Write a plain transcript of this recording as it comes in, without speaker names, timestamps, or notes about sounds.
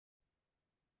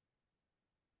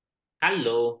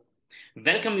Hello,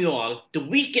 welcome you all to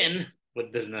Weekend with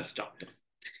Business Doctor.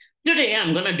 Today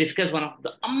I'm going to discuss one of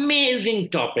the amazing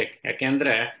topic.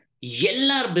 ಯಾಕೆಂದ್ರೆ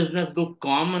ಎಲ್ಲರ ಬಿಸ್ನೆಸ್ಗೂ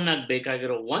common ಆಗಿ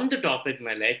ಬೇಕಾಗಿರೋ ಒಂದು topic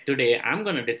ಮೇಲೆ today I am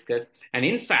gonna discuss and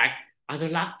in fact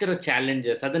ಅದ್ರಲ್ಲಿ ಆಗ್ತಿರೋ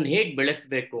challenges ಅದನ್ನ ಹೇಗೆ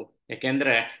ಬೆಳೆಸಬೇಕು.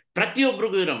 ಯಾಕೆಂದ್ರೆ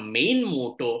ಪ್ರತಿಯೊಬ್ಬರಿಗೂ ಇರೋ ಮೇನ್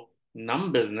ಮೋಟೋ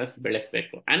ನಮ್ಮ ಬಿಸ್ನೆಸ್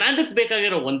ಬೆಳೆಸಬೇಕು ಅಂಡ್ ಅದಕ್ಕೆ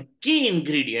ಬೇಕಾಗಿರೋ ಒಂದು key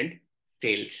ingredient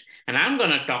sales. And I am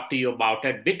gonna talk to you about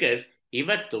it because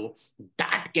ಇವತ್ತು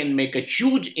that can make a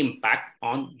huge impact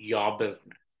on your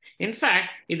business. In fact,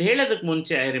 ಇದು ಹೇಳೋದಕ್ಕೆ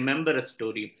ಮುಂಚೆ ಐ ರಿಮೆಂಬರ್ ಅ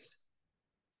ಸ್ಟೋರಿ.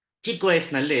 ಚಿಕ್ಕ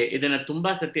ವಯಸ್ಸಿನಲ್ಲಿ ಇದನ್ನ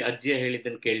ತುಂಬಾ ಸತಿ ಅಜ್ಜಿಯ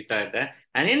ಹೇಳಿದ್ದನ್ನು ಕೇಳ್ತಾ ಇದ್ದೆ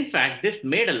and in fact this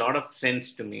made a lot of sense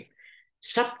to me.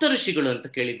 ಸಪ್ತ ಋಷಿಗಳು ಅಂತ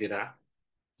ಕೇಳಿದ್ದೀರಾ?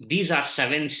 These are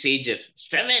seven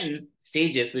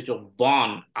sages which are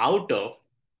born out of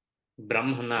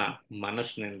ಬ್ರಹ್ಮನ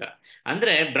ಮನಸ್ಸಿನಿಂದ.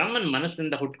 ಅಂದ್ರೆ ಬ್ರಹ್ಮನ್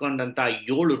ಮನಸ್ಸಿನಿಂದ ಹುಟ್ಕೊಂಡಂತ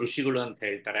 7 ಋಷಿಗಳು ಅಂತ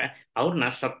ಹೇಳ್ತಾರೆ. ಅವ್ರನ್ನ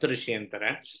ಸಪ್ತ ಋಷಿ ಅಂತಾರೆ.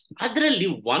 ಅದರಲ್ಲಿ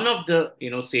one of the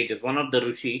sages, one of the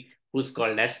Rishi whose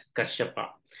called as Kashyapa.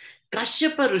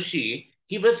 Kashyapa Rishi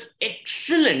he was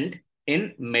excellent in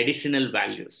medicinal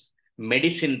values.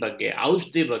 Medicine ಬಗ್ಗೆ,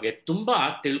 ಔಷಧಿ ಬಗ್ಗೆ ತುಂಬಾ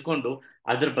ತಿಳ್ಕೊಂಡು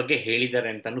ಅದ್ರ ಬಗ್ಗೆ ಹೇಳಿದ್ದಾರೆ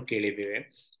ಅಂತಾನು ಕೇಳಿದ್ದೀವಿ.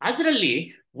 ಅದರಲ್ಲಿ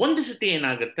ಒಂದು ಸತಿ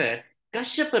ಏನಾಗುತ್ತೆ,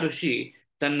 ಕಶ್ಯಪ ಋಷಿ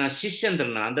ತನ್ನ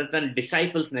ಶಿಷ್ಯಂದ್ರನ್ನ ಅಂದ್ರೆ ತನ್ನ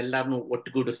ಡಿಸೈಪಲ್ಸ್ನೆಲ್ಲಾರನು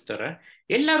ಒಟ್ಟುಗೂಡಿಸ್ತಾರೆ.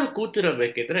 ಎಲ್ಲರೂ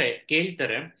ಕೂತಿರಬೇಕಿದ್ರೆ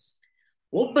ಕೇಳ್ತಾರೆ,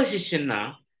 ಒಬ್ಬ ಶಿಷ್ಯನ್ನ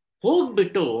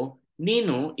ಹೋಗ್ಬಿಟ್ಟು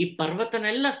ನೀನು ಈ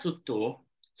ಪರ್ವತನೆಲ್ಲ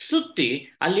ಸುತ್ತಿ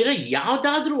ಅಲ್ಲಿರೋ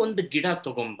ಯಾವ್ದಾದ್ರೂ ಒಂದು ಗಿಡ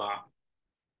ತಗೊಂಬ.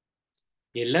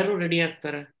 ಎಲ್ಲರೂ ರೆಡಿ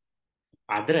ಆಗ್ತಾರೆ.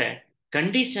 ಆದ್ರೆ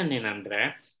ಕಂಡೀಷನ್ ಏನಂದ್ರೆ,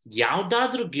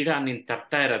 ಯಾವ್ದಾದ್ರೂ ಗಿಡ ನೀನ್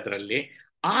ತರ್ತಾ ಇರೋದ್ರಲ್ಲಿ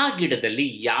ಆ ಗಿಡದಲ್ಲಿ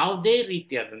ಯಾವುದೇ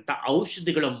ರೀತಿಯಾದಂತ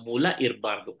ಔಷಧಿಗಳ ಮೂಲ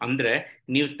ಇರಬಾರ್ದು. ಅಂದ್ರೆ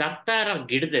ನೀವು ತರ್ತಾ ಇರೋ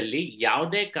ಗಿಡದಲ್ಲಿ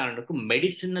ಯಾವುದೇ ಕಾರಣಕ್ಕೂ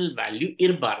ಮೆಡಿಸಿನಲ್ ವ್ಯಾಲ್ಯೂ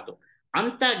ಇರಬಾರ್ದು.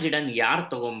 ಅಂತ ಗಿಡನ ಯಾರು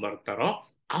ತಗೊಂಡ್ಬರ್ತಾರೋ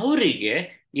ಅವರಿಗೆ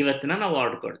ಇವತ್ತಿನ ನಾವು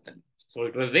ಅವಾರ್ಡ್ ಕೊಡ್ತೇನೆ. So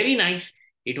it was very nice,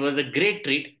 it was a great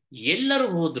treat. ಎಲ್ಲರೂ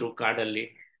ಹೋದ್ರು ಕಾಡಲ್ಲಿ,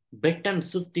 ಬೆಟ್ಟನ್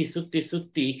ಸುತ್ತಿ ಸುತ್ತಿ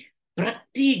ಸುತ್ತಿ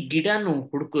ಪ್ರತಿ ಗಿಡನು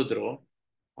ಹುಡುಕಿದ್ರು.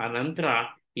 ಆ ನಂತರ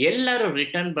ಎಲ್ಲರೂ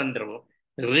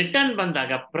ರಿಟರ್ನ್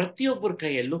ಬಂದಾಗ ಪ್ರತಿಯೊಬ್ಬರ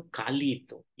ಕೈಯಲ್ಲೂ ಖಾಲಿ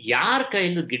ಇತ್ತು, ಯಾರ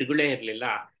ಕೈಯಲ್ಲೂ ಗಿಡಗಳೇ ಇರ್ಲಿಲ್ಲ.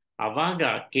 ಅವಾಗ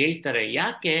ಕೇಳ್ತಾರೆ,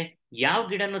 ಯಾಕೆ ಯಾವ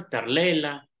ಗಿಡನೂ ತರಲೇ ಇಲ್ಲ?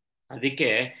 ಅದಕ್ಕೆ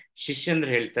ಶಿಷ್ಯಂದ್ರು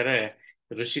ಹೇಳ್ತಾರೆ,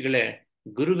 ಋಷಿಗಳೇ,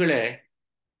 ಗುರುಗಳೇ,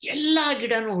 ಎಲ್ಲಾ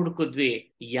ಗಿಡನೂ ಹುಡುಕಿದ್ವಿ,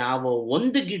 ಯಾವ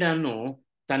ಒಂದು ಗಿಡನೂ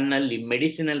ತನ್ನಲ್ಲಿ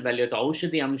ಮೆಡಿಸಿನಲ್ ವ್ಯಾಲ್ಯೂ ಅಥವಾ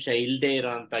ಔಷಧಿ ಅಂಶ ಇಲ್ಲದೆ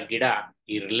ಇರೋ ಅಂತ ಗಿಡ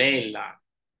ಇರಲೇ ಇಲ್ಲ.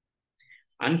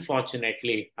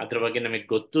 ಅನ್ಫಾರ್ಚುನೇಟ್ಲಿ ಅದ್ರ ಬಗ್ಗೆ ನಮಗೆ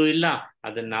ಗೊತ್ತೂ ಇಲ್ಲ,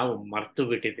 ಅದನ್ನ ನಾವು ಮರ್ತು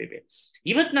ಬಿಟ್ಟಿದ್ದೀವಿ.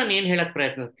 ಇವತ್ತು ನಾನು ಏನ್ ಹೇಳಕ್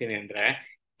ಪ್ರಯತ್ನಿಸ್ತೀನಿ ಅಂದ್ರೆ,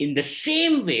 ಇನ್ ದ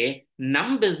ಸೇಮ್ ವೇ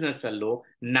ನಮ್ ಬಿಸ್ನೆಸ್ ಅಲ್ಲೂ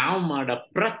ನಾವು ಮಾಡೋ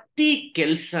ಪ್ರತಿ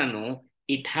ಕೆಲ್ಸನೂ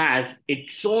it has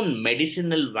its own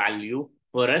medicinal value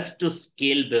for us to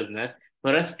scale business,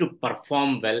 for us to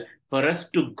perform well, for us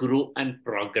to grow and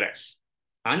progress.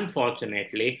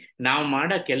 Unfortunately ನಾವು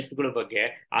ಮಾಡೋ ಕೆಲ್ಸಗಳ ಬಗ್ಗೆ,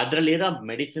 ಅದ್ರಲ್ಲಿರೋ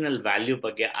ಮೆಡಿಸಿನಲ್ ವ್ಯಾಲ್ಯೂ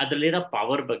ಬಗ್ಗೆ, ಅದ್ರಲ್ಲಿರೋ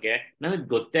ಪವರ್ ಬಗ್ಗೆ ನಮಗೆ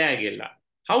ಗೊತ್ತೇ ಆಗಿಲ್ಲ.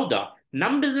 ಹೌದಾ?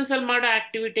 ನಮ್ ಬಿಸ್ನೆಸ್ ಅಲ್ಲಿ ಮಾಡೋ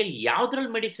ಆಕ್ಟಿವಿಟಿಯಲ್ಲಿ ಯಾವ್ದ್ರಲ್ಲಿ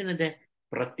ಮೆಡಿಸಿನ್ ಇದೆ?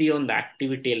 ಪ್ರತಿಯೊಂದು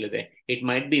ಆಕ್ಟಿವಿಟಿಯಲ್ಲಿದೆ. It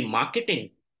might be marketing,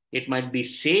 it might be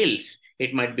sales,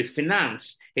 it might be finance,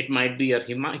 it might be your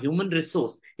human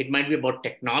resource, it might be about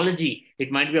technology,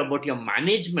 it might be about your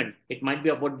management, it might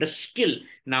be about the skill.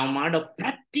 ನಾವು ಮಾಡೋ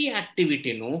ಪ್ರತಿ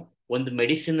ಆಕ್ಟಿವಿಟಿನೂ ಒಂದು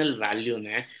medicinal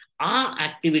ವ್ಯಾಲ್ಯೂನೇ. ಆ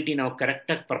activity ನಾವು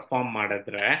ಕರೆಕ್ಟಾಗಿ perform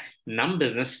ಮಾಡಿದ್ರೆ ನಮ್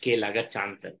business scale ಆಗೋ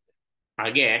ಚಾನ್ಸ್ ಇದೆ.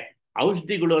 ಹಾಗೆ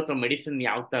ಔಷಧಿಗಳು ಅಥವಾ ಮೆಡಿಸಿನ್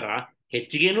ಯಾವ ತರ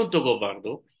ಹೆಚ್ಚಿಗೆನೂ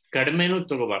ತಗೋಬಾರ್ದು, ಕಡಿಮೆನೂ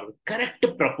ತಗೋಬಾರ್ದು, ಕರೆಕ್ಟ್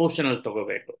ಪ್ರಪೋರ್ಷನಲ್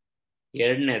ತಗೋಬೇಕು.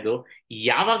 ಎರಡನೇದು,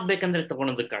 ಯಾವಾಗ ಬೇಕಂದ್ರೆ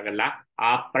ತಗೊಳೋದಕ್ಕಾಗಲ್ಲ,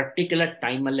 ಆ ಪರ್ಟಿಕ್ಯುಲರ್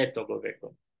ಟೈಮಲ್ಲೇ ತಗೋಬೇಕು.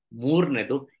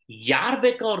 ಮೂರನೇದು, ಯಾರು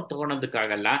ಬೇಕೋ ಅವ್ರು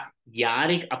ತಗೊಳೋದಕ್ಕಾಗಲ್ಲ,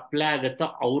 ಯಾರಿಗೆ ಅಪ್ಲೈ ಆಗುತ್ತೋ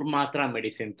ಅವ್ರು ಮಾತ್ರ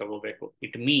ಮೆಡಿಸಿನ್ ತಗೋಬೇಕು.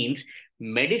 ಇಟ್ ಮೀನ್ಸ್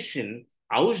ಮೆಡಿಸಿನ್,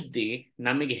 ಔಷಧಿ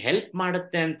ನಮಗೆ ಹೆಲ್ಪ್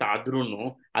ಮಾಡುತ್ತೆ ಅಂತ ಆದ್ರೂ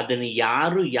ಅದನ್ನು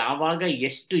ಯಾರು ಯಾವಾಗ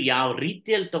ಎಷ್ಟು ಯಾವ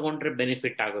ರೀತಿಯಲ್ಲಿ ತಗೊಂಡ್ರೆ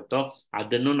ಬೆನಿಫಿಟ್ ಆಗುತ್ತೋ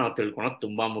ಅದನ್ನು ನಾವು ತಿಳ್ಕೊಳೋದು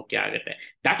ತುಂಬಾ ಮುಖ್ಯ ಆಗುತ್ತೆ.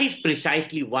 That is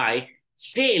precisely Y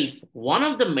sales one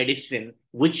of the medicine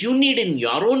which you need in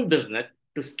your own business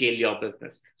to scale your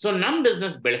business. So ನಮ್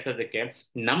ಬಿಸ್ನೆಸ್ ಬೆಳೆಸೋದಕ್ಕೆ,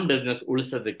 ನಮ್ ಬಿಸ್ನೆಸ್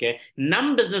ಉಳಿಸೋದಕ್ಕೆ,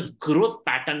 ನಮ್ ಬಿಸ್ನೆಸ್ ಗ್ರೋತ್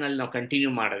ಪ್ಯಾಟರ್ನ್ ಅಲ್ಲಿ ನಾವು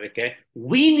ಕಂಟಿನ್ಯೂ ಮಾಡೋದಕ್ಕೆ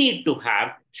we need to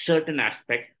have certain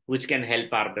aspect which can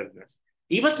help our business.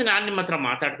 ಇವತ್ತು ನಾನು ನಿಮ್ಮ ಹತ್ರ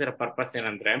ಮಾತಾಡ್ತಿರೋ ಪರ್ಪಸ್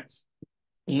ಏನಂದ್ರೆ,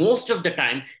 ಮೋಸ್ಟ್ ಆಫ್ ದ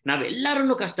ಟೈಮ್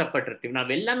ನಾವೆಲ್ಲರೂ ಕಷ್ಟಪಟ್ಟಿರ್ತೀವಿ,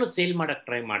 ನಾವೆಲ್ಲಾನು ಸೇಲ್ ಮಾಡಕ್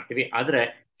ಟ್ರೈ ಮಾಡ್ತೀವಿ, ಆದ್ರೆ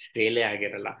ಸೇಲೇ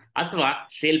ಆಗಿರಲ್ಲ ಅಥವಾ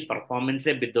ಸೇಲ್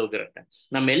ಪರ್ಫಾರ್ಮೆನ್ಸೇ ಬಿದ್ದೋಗಿರುತ್ತೆ.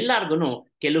 ನಮ್ಮೆಲ್ಲರಿಗೂ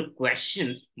ಕೆಲವು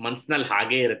ಕ್ವೆಶನ್ಸ್ ಮನ್ಸಿನಲ್ಲಿ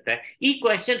ಹಾಗೆ ಇರುತ್ತೆ. ಈ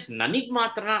ಕ್ವೆಶನ್ಸ್ ನನಗ್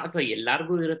ಮಾತ್ರನಾ ಅಥವಾ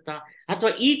ಎಲ್ಲಾರ್ಗೂ ಇರುತ್ತಾ,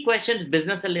 ಅಥವಾ ಈ ಕ್ವೆಶನ್ಸ್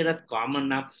ಬಿಸ್ನೆಸ್ ಅಲ್ಲಿ ಇರೋದು ಕಾಮನ್,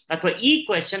 ಅಥವಾ ಈ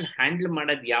ಕ್ವೆಶನ್ ಹ್ಯಾಂಡಲ್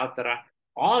ಮಾಡೋದು ಯಾವ ತರ?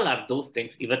 ಆಲ್ ಆರ್ ದೋಸ್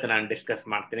ಥಿಂಗ್ಸ್ ಇವತ್ತು ನಾನು ಡಿಸ್ಕಸ್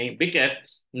ಮಾಡ್ತೀನಿ. Because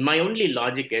my only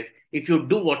logic is, if you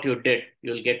do what you did you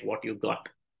will get what you got.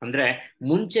 ಅಂದ್ರೆ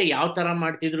ಮುಂಚೆ ಯಾವ ತರ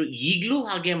ಮಾಡ್ತಿದ್ರು ಈಗ್ಲೂ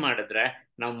ಹಾಗೆ ಮಾಡಿದ್ರೆ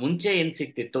ನಾವು ಮುಂಚೆ ಏನ್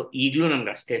ಸಿಕ್ತಿತ್ತು ಈಗ್ಲೂ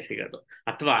ನಮ್ಗೆ ಅಷ್ಟೇ ಸಿಗೋದು,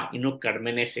 ಅಥವಾ ಇನ್ನೂ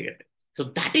ಕಡಿಮೆನೆ ಸಿಗುತ್ತೆ. So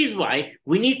that is why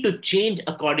we need to change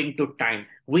according to time.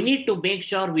 We need to make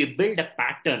sure we build a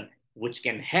pattern which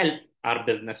can help our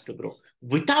business to grow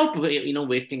without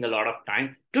wasting a lot of time.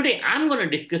 Today, I'm going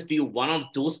to discuss to you one of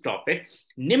those topics.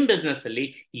 ನಿಮ್ business ಅಲ್ಲಿ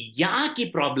ಯಾಕೆ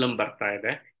problem ಬರ್ತಾ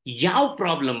ಇದೆ, ಯಾವ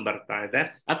problem ಬರ್ತಾ ಇದೆ,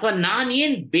 ಅಥವಾ ನಾನು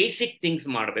ಏನ್ ಬೇಸಿಕ್ ಥಿಂಗ್ಸ್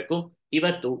ಮಾಡಬೇಕು,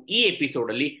 ಇವತ್ತು ಈ ಎಪಿಸೋಡ್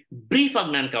ಅಲ್ಲಿ ಬ್ರೀಫ್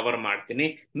ಆಗಿ ನಾನು ಕವರ್ ಮಾಡ್ತೀನಿ.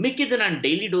 ಮಿಕ್ಕಿದ್ದು ನಾನು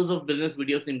daily dose of business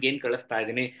videos ನಿಮ್ಗೆ ಏನ್ ಕಳಿಸ್ತಾ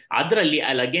ಇದ್ದೀನಿ ಅದರಲ್ಲಿ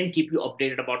I again keep you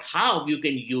updated about how you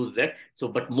can use it. So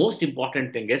but most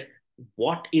important thing is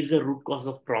what is the root cause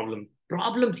of problem.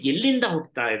 Problems ಎಲ್ಲಿಂದ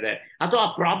ಹುಟ್ಟುತ್ತಾ ಇದೆ, ಅಥವಾ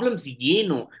ಆ ಪ್ರಾಬ್ಲಮ್ಸ್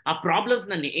ಏನು, ಆ ಪ್ರಾಬ್ಲಮ್ಸ್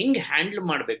ನಾನು ಹೆಂಗ್ ಹ್ಯಾಂಡಲ್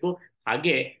ಮಾಡಬೇಕು,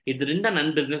 ಹಾಗೆ ಇದರಿಂದ ನನ್ನ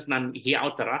ಬಿಸ್ನೆಸ್ ನಾನು ಯಾವ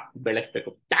ತರ ಬೆಳೆಸಬೇಕು.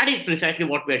 That is precisely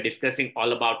what we are discussing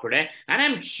all about today, and I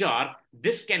am sure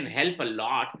this can help a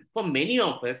lot for many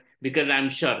of us, because I'm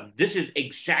sure this is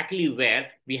exactly where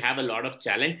we have a lot of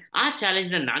challenge. Our challenge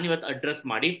na naan ivat address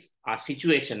ಮಾಡಿ our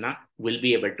situation na will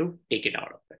be able to take it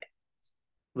out of it.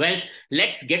 Well,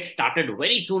 let's get started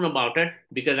very soon about it,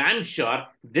 because I'm sure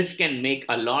this can make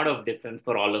a lot of difference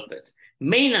for all of us.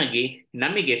 Main ಆಗಿ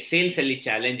ನಮಗೆ sales ಅಲ್ಲಿ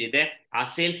challenge ಇದೆ. ಆ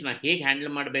sales ನ ಹೇಗೆ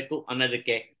handle ಮಾಡಬೇಕು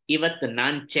ಅನ್ನೋದಕ್ಕೆ ಇವತ್ತು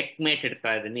ನಾನು ಚೆಕ್ ಮೇಟ್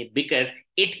ಇಡ್ತಾ ಇದ್ದೀನಿ, because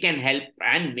it can help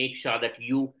and make sure that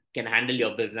you can handle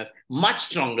your business much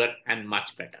stronger and much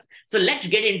better. So let's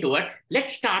get into it.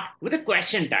 Let's start with a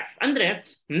question tax. ಅಂದ್ರೆ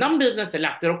ನಮ್ಮ business ಅಲ್ಲಿ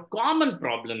ಆಗ್ತಿರೋ common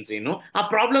problems ಏನು, ಆ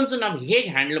problems ನಾವು ಹೇಗೆ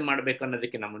handle ಮಾಡಬೇಕು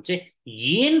ಅನ್ನೋದಕ್ಕಿಂತ ಮುಂಚೆ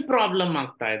ಏನ್ ಪ್ರಾಬ್ಲಮ್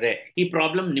ಆಗ್ತಾ ಇದೆ, ಈ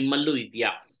ಪ್ರಾಬ್ಲಮ್ ನಿಮ್ಮಲ್ಲೂ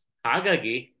ಇದೆಯಾ.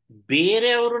 ಹಾಗಾಗಿ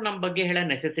ಬೇರೆಯವರು ನಮ್ಮ ಬಗ್ಗೆ ಹೇಳೋ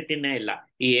ನೆಸೆಸಿಟಿನೇ ಇಲ್ಲ.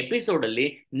 ಈ ಎಪಿಸೋಡ್ ಅಲ್ಲಿ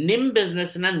ನಿಮ್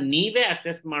ಬಿಸ್ನೆಸ್ ನ ನೀವೇ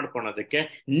ಅಸೆಸ್ ಮಾಡ್ಕೊಳೋದಕ್ಕೆ,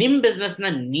 ನಿಮ್ ಬಿಸ್ನೆಸ್ ನ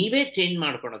ನೀವೇ ಚೇಂಜ್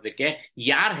ಮಾಡ್ಕೊಳೋದಕ್ಕೆ,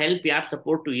 ಯಾರ್ ಹೆಲ್ಪ್ ಯಾರ್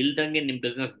ಸಪೋರ್ಟ್ ಇಲ್ದಂಗೆ ನಿಮ್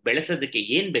ಬಿಸ್ನೆಸ್ ಬೆಳೆಸೋದಕ್ಕೆ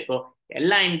ಏನ್ ಬೇಕೋ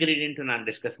ಎಲ್ಲ ಇಂಗ್ರೀಡಿಯಂಟ್ ನಾನು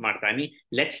ಡಿಸ್ಕಸ್ ಮಾಡ್ತಾ ಇದೀನಿ.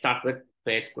 Let start with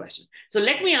first question. So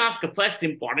let me ask first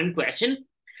important question.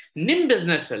 ನಿಮ್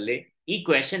ಬಿಸ್ನೆಸ್ ಅಲ್ಲಿ ಈ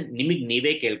ಕ್ವೆಶ್ಚನ್ ನಿಮಗ್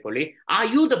ನೀವೇ ಕೇಳ್ಕೊಳ್ಳಿ. Are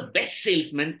you the best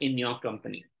sales men in your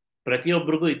company?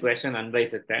 ಪ್ರತಿಯೊಬ್ಬರಿಗೂ ಈ ಕ್ವೆಶ್ಚನ್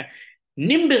ಅನ್ವಯಿಸುತ್ತೆ.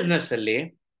 ನಿಮ್ ಬಿಸ್ನೆಸ್ ಅಲ್ಲಿ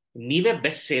ನೀವೇ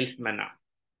ಬೆಸ್ಟ್ ಸೇಲ್ಸ್ ಮ್ಯಾನ್?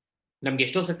 ನಮ್ಗೆ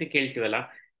ಎಷ್ಟೋ ಸತಿ ಕೇಳ್ತೀವಲ್ಲ,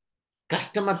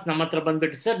 ಕಸ್ಟಮರ್ಸ್ ನಮ್ಮ ಹತ್ರ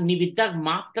ಬಂದ್ಬಿಟ್ಟು ಸರ್ ನೀವಿದ್ದಾಗ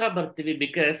ಮಾತ್ರ ಬರ್ತೀವಿ,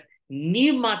 ಬಿಕಾಸ್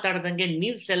ನೀವ್ ಮಾತಾಡ್ದಂಗೆ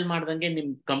ನೀವ್ ಸೆಲ್ ಮಾಡ್ದಂಗೆ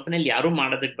ನಿಮ್ ಕಂಪನಿಯಲ್ಲಿ ಯಾರು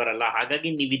ಮಾಡೋದಕ್ಕೆ ಬರಲ್ಲ,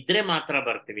 ಹಾಗಾಗಿ ನೀವಿದ್ರೆ ಮಾತ್ರ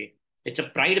ಬರ್ತೀವಿ. It's a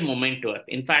pride moment to us.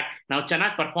 In fact ನಾವು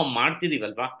ಚೆನ್ನಾಗಿ ಪರ್ಫಾರ್ಮ್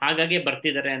ಮಾಡ್ತಿದೀವಲ್ವಾ, ಹಾಗಾಗಿ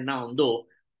ಬರ್ತಿದ್ದಾರೆ ಅನ್ನೋ ಒಂದು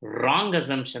ರಾಂಗ್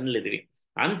ಅಸಂಪ್ಷನ್ ಇದೀವಿ.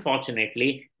 ಅನ್ಫಾರ್ಚುನೇಟ್ಲಿ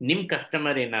ನಿಮ್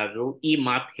ಕಸ್ಟಮರ್ ಏನಾದ್ರು ಈ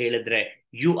ಮಾತು ಹೇಳಿದ್ರೆ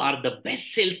you are the best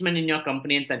sales man in your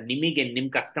company ಅಂತ ನಿಮಗೆ ನಿಮ್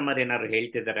ಕಸ್ಟಮರ್ ಏನಾದ್ರು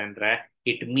ಹೇಳ್ತಿದ್ದಾರೆ ಅಂದ್ರೆ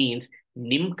ಇಟ್ ಮೀನ್ಸ್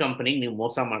ನಿಮ್ ಕಂಪನಿಗೆ ನೀವು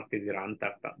ಮೋಸ ಮಾಡ್ತಿದ್ದೀರಾ ಅಂತ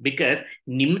ಅರ್ಥ. ಬಿಕಾಸ್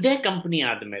ನಿಮ್ದೇ ಕಂಪನಿ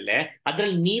ಆದ್ಮೇಲೆ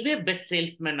ಅದ್ರಲ್ಲಿ ನೀವೇ ಬೆಸ್ಟ್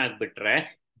ಸೇಲ್ಸ್ ಮ್ಯಾನ್ ಆಗ್ಬಿಟ್ರೆ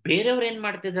ಬೇರೆಯವ್ರು ಏನ್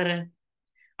ಮಾಡ್ತಿದ್ದಾರೆ?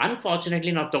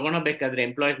 ಅನ್ಫಾರ್ಚುನೇಟ್ಲಿ ನಾವು ತಗೊಳಬೇಕಾದ್ರೆ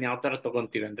ಎಂಪ್ಲಾಯೀಸ್ ಯಾವ ತರ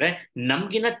ತಗೊಂತೀವಿ ಅಂದ್ರೆ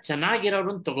ನಮ್ಗಿನ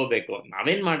ಚೆನ್ನಾಗಿರೋರನ್ನ ತಗೋಬೇಕು.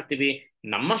 ನಾವೇನ್ ಮಾಡ್ತೀವಿ,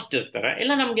 ನಮ್ಮಷ್ಟು ಇರ್ತಾರೆ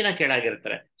ಇಲ್ಲ ನಮ್ಗಿನ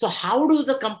ಕೆಳಗಿರ್ತಾರೆ. So how do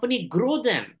the company grow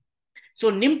then? So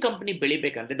ನಿಮ್ company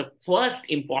ಬೆಳಿಬೇಕಂದ್ರೆ the first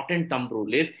important thumb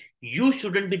rule is you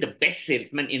shouldn't be the best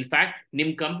sales man. In fact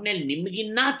ನಿಮ್ ಕಂಪನಿಯಲ್ಲಿ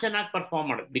ನಿಮ್ಗಿನ್ನ ಚೆನ್ನಾಗಿ ಪರ್ಫಾರ್ಮ್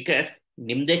ಮಾಡೋದು, ಬಿಕಾಸ್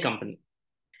ನಿಮ್ದೇ ಕಂಪನಿ,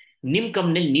 ನಿಮ್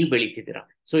ಕಂಪನಿಯಲ್ಲಿ ನೀವು ಬೆಳೀತಿದ್ದೀರಾ.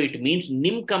 ಸೊ ಇಟ್ ಮೀನ್ಸ್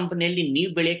ನಿಮ್ ಕಂಪನಿಯಲ್ಲಿ ನೀವು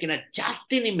ಬೆಳೆಯೋಕಿನ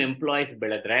ಜಾಸ್ತಿ ನಿಮ್ ಎಂಪ್ಲಾಯೀಸ್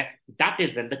ಬೆಳೆದ್ರೆ that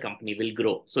is when the company will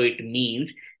grow. So it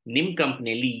means ನಿಮ್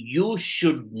ಕಂಪನಿಯಲ್ಲಿ you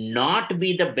should not be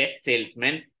the best sales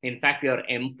man. In fact your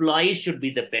employees should be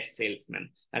the best sales man.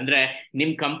 ಅಂದ್ರೆ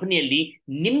ನಿಮ್ ಕಂಪನಿಯಲ್ಲಿ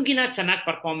ನಿಮ್ಗಿನ ಚೆನ್ನಾಗಿ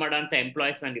ಪರ್ಫಾರ್ಮ್ ಮಾಡೋ ಅಂತ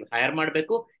ಎಂಪ್ಲಾಯೀಸ್ ನೀವು ಹೈರ್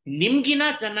ಮಾಡಬೇಕು, ನಿಮ್ಗಿನ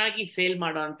ಚೆನ್ನಾಗಿ ಸೇಲ್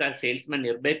ಮಾಡೋ ಅಂತ ಸೇಲ್ಸ್ ಮ್ಯಾನ್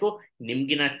ಇರಬೇಕು,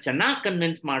 ನಿಮ್ಗಿನ ಚೆನ್ನಾಗಿ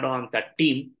ಕನ್ವಿನ್ಸ್ ಮಾಡೋ ಅಂತ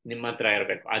ಟೀಮ್ ನಿಮ್ಮ ಹತ್ರ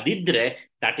ಇರಬೇಕು. ಅದಿದ್ರೆ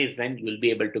that is when you will be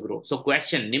able to grow. So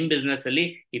question, nim business ಅಲ್ಲಿ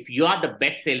if you are the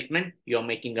best salesman, you are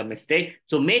making a mistake.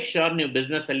 So make sure ನೀವು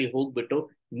business ಅಲ್ಲಿ ಹೋಗ್ಬಿಟ್ಟು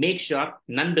make sure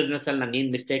ನನ್ನ business ಅಲ್ಲಿ ನಾನು ಏನ್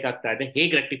mistake ಆಗ್ತಾ ಇದೆ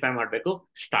ಹೇಗೆ ರೆಕ್ಟಿಫೈ ಮಾಡಬೇಕು,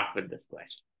 start with this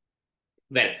question.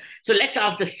 Well, so let's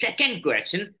ask the second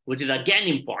question, which is again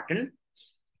important.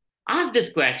 Ask this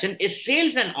question, is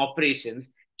sales and operations,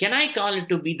 can I call it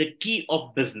to be the key of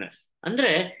business?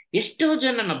 ಅಂದ್ರೆ ಎಷ್ಟೋ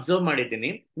ಜನ ನಾನು observe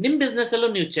ಮಾಡಿದ್ದೀನಿ, ನಿಮ್ business ಅಲ್ಲೂ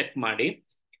ನೀವು check ಮಾಡಿ,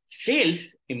 sales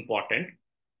important,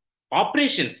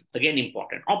 operations again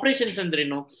important. Operations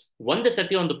ಅಂದ್ರೇನು, ಒಂದು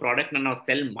ಸತಿ ಒಂದು ಪ್ರಾಡಕ್ಟ್ ನಾವು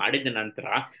ಸೆಲ್ ಮಾಡಿದ ನಂತರ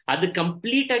ಅದು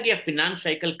ಕಂಪ್ಲೀಟ್ ಆಗಿ ಆ ಫಿನಾನ್ಸ್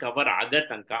ಸೈಕಲ್ ಕವರ್ ಆಗೋ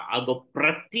ತನಕ ಆಗೋ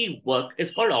ಪ್ರತಿ ವರ್ಕ್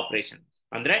ಇಸ್ ಕಾಲ್ಡ್ ಆಪರೇಷನ್.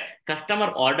 ಅಂದ್ರೆ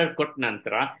ಕಸ್ಟಮರ್ ಆರ್ಡರ್ ಕೊಟ್ಟ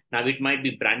ನಂತರ ನಾವ್ ಇಟ್ ಮೈಟ್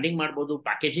ಬಿ ಬ್ರ್ಯಾಂಡಿಂಗ್ ಮಾಡ್ಬೋದು,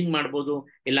 ಪ್ಯಾಕೇಜಿಂಗ್ ಮಾಡ್ಬೋದು,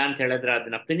 ಇಲ್ಲ ಅಂತ ಹೇಳಿದ್ರೆ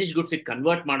ಅದನ್ನ ಫಿನಿಶ್ ಗುಡ್ಸ್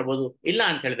ಕನ್ವರ್ಟ್ ಮಾಡ್ಬೋದು, ಇಲ್ಲ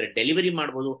ಅಂತ ಹೇಳಿದ್ರೆ ಡೆಲಿವರಿ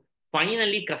ಮಾಡ್ಬೋದು.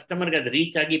 ಫೈನಲಿ ಕಸ್ಟಮರ್ಗೆ ಅದು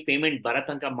ರೀಚ್ ಆಗಿ ಪೇಮೆಂಟ್ ಬರೋ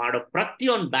ತನಕ ಮಾಡೋ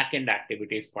ಪ್ರತಿಯೊಂದು back end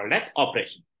activities called as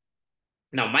operation.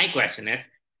 Now my question is,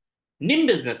 ನಿಮ್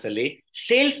ಬಿಸ್ನೆಸ್ ಅಲ್ಲಿ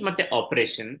ಸೇಲ್ಸ್ ಮತ್ತೆ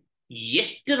ಆಪರೇಷನ್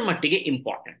ಎಷ್ಟರ ಮಟ್ಟಿಗೆ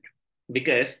ಇಂಪಾರ್ಟೆಂಟ್?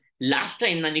 ಬಿಕಾಸ್ ಲಾಸ್ಟ್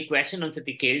ಟೈಮ್ ನಾನು ಈ ಕ್ವೆಶನ್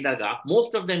ಒಂದ್ಸತಿ ಕೇಳಿದಾಗ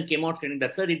most of them came out saying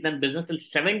that sir ಇದು ನನ್ನ ಬಿಸ್ನೆಸ್ ಅಲ್ಲಿ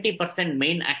 70%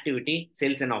 main activity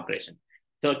sales and operation.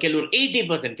 So ಕೆಲವರು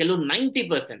 80%, ಕೆಲವರು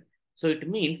 90%. So it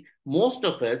means most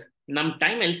of us ನಮ್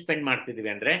ಟೈಮ್ ಎಲ್ಲಿ ಸ್ಪೆಂಡ್ ಮಾಡ್ತಿದೀವಿ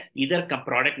ಅಂದ್ರೆ ಇದರ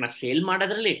ಪ್ರಾಡಕ್ಟ್ ನ ಸೇಲ್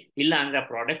ಮಾಡೋದ್ರಲ್ಲಿ, ಇಲ್ಲ ಅಂದ್ರೆ ಆ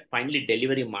ಪ್ರಾಡಕ್ಟ್ ಫೈನಲಿ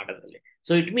ಡೆಲಿವರಿ ಮಾಡೋದ್ರಲ್ಲಿ.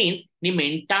 ಸೊ ಇಟ್ ಮೀನ್ಸ್ ನಿಮ್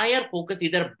ಎಂಟೈರ್ ಫೋಕಸ್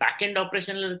ಇದರ ಬ್ಯಾಕ್ ಎಂಡ್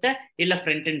ಆಪರೇಷನ್ ಇರುತ್ತೆ, ಇಲ್ಲ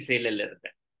ಫ್ರಂಟ್ ಎಂಡ್ ಸೇಲ್ ಅಲ್ಲಿ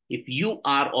ಇರುತ್ತೆ. If you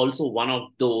are also one of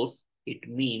those, it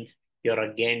means you are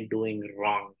again doing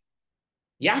wrong.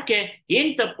 ಯಾಕೆ?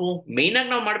 ಏನ್ ತಪ್ಪು? ಮೇನ್ ಆಗಿ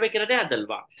ನಾವು ಮಾಡ್ಬೇಕಿರೋದೇ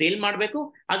ಅದಲ್ವಾ, ಸೇಲ್ ಮಾಡ್ಬೇಕು,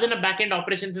 ಅದನ್ನ ಬ್ಯಾಕ್ ಎಂಡ್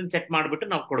ಆಪರೇಷನ್ಸ್ ಸೆಟ್ ಮಾಡ್ಬಿಟ್ಟು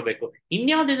ನಾವು ಕೊಡ್ಬೇಕು.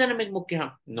 ಇನ್ಯಾವ್ದಿದೆ ನಮಗೆ ಮುಖ್ಯ?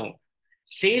 No.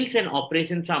 Sales and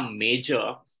operations R major,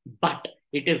 but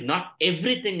it is not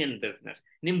everything in business.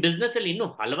 ನಿಮ್ ಬಿಸ್ನೆಸ್ ಅಲ್ಲಿ ಇನ್ನೂ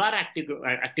ಹಲವಾರು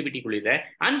ಆಕ್ಟಿವಿಟಿಗಳಿದೆ.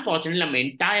 ಅನ್ಫಾರ್ಚುನೇಟ್ಲಿ ನಮ್ಮ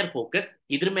ಎಂಟೈರ್ ಫೋಕಸ್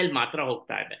ಇದ್ರ ಮೇಲೆ ಮಾತ್ರ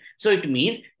ಹೋಗ್ತಾ ಇದೆ. ಸೊ ಇಟ್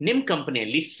ಮೀನ್ಸ್ ನಿಮ್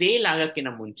ಕಂಪನಿಯಲ್ಲಿ ಸೇಲ್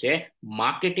ಆಗಕ್ಕಿಂತ ಮುಂಚೆ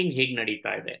ಮಾರ್ಕೆಟಿಂಗ್ ಹೇಗ್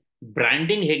ನಡೀತಾ ಇದೆ,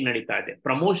 ಬ್ರ್ಯಾಂಡಿಂಗ್ ಹೇಗ್ ನಡೀತಾ ಇದೆ,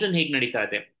 ಪ್ರಮೋಷನ್ ಹೇಗ್ ನಡೀತಾ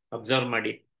ಇದೆ ಅಬ್ಸರ್ವ್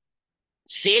ಮಾಡಿ.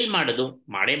 ಸೇಲ್ ಮಾಡೋದು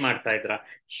ಮಾಡೇ ಮಾಡ್ತಾ ಇದ್ರ,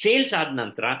 ಸೇಲ್ಸ್ ಆದ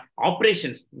ನಂತರ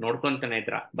ಆಪರೇಷನ್ಸ್ ನೋಡ್ಕೊಂತಾನೆ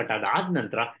ಇದ್ರ, ಬಟ್ ಅದಾದ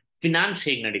ನಂತರ ಫಿನಾನ್ಸ್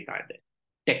ಹೇಗ್ ನಡೀತಾ ಇದೆ,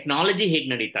 ಟೆಕ್ನಾಲಜಿ ಹೇಗ್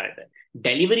ನಡೀತಾ ಇದೆ,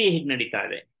 ಡೆಲಿವರಿ ಹೇಗ್ ನಡೀತಾ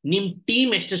ಇದೆ, ನಿಮ್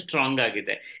ಟೀಮ್ ಎಷ್ಟು ಸ್ಟ್ರಾಂಗ್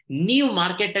ಆಗಿದೆ, ನೀವು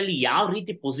ಮಾರ್ಕೆಟ್ ಅಲ್ಲಿ ಯಾವ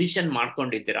ರೀತಿ ಪೊಸಿಷನ್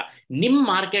ಮಾಡ್ಕೊಂಡಿದ್ದೀರಾ, ನಿಮ್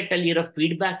ಮಾರ್ಕೆಟ್ ಅಲ್ಲಿ ಇರೋ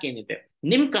ಫೀಡ್ಬ್ಯಾಕ್ ಏನಿದೆ,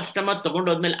 ನಿಮ್ ಕಸ್ಟಮರ್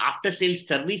ತಗೊಂಡೋದ್ಮೇಲೆ ಆಫ್ಟರ್ ಸೇಲ್ಸ್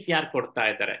ಸರ್ವಿಸ್ ಯಾರು ಕೊಡ್ತಾ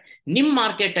ಇದ್ದಾರೆ, ನಿಮ್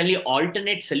ಮಾರ್ಕೆಟ್ ಅಲ್ಲಿ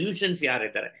ಆಲ್ಟರ್ನೇಟ್ ಸೊಲ್ಯೂಷನ್ಸ್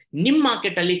ಯಾರಿದ್ದಾರೆ, ನಿಮ್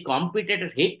ಮಾರ್ಕೆಟ್ ಅಲ್ಲಿ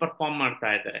ಕಾಂಪಿಟೇಟರ್ಸ್ ಹೇಗ್ ಪರ್ಫಾರ್ಮ್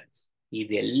ಮಾಡ್ತಾ ಇದ್ದಾರೆ,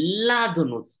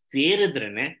 ಇದೆಲ್ಲದನ್ನು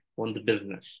ಸೇರಿದ್ರೇನೆ ಒಂದು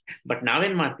ಬಿಸ್ನೆಸ್. ಬಟ್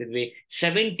ನಾವೇನ್ ಮಾಡ್ತಿದ್ವಿ,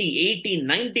 70, 80,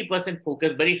 90%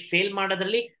 ಫೋಕಸ್ ಬರೀ ಸೇಲ್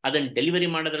ಮಾಡೋದ್ರಲ್ಲಿ, ಅದನ್ನ ಡೆಲಿವರಿ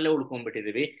ಮಾಡೋದ್ರಲ್ಲೇ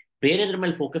ಉಳ್ಕೊಂಡ್ಬಿಟ್ಟಿದೀವಿ. ಬೇರೆದ್ರ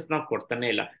ಮೇಲೆ ಫೋಕಸ್ ನಾವು ಕೊಡ್ತಾನೆ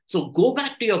ಇಲ್ಲ. So go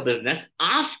back to your business,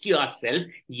 ask your self,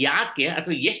 ಯಾಕೆ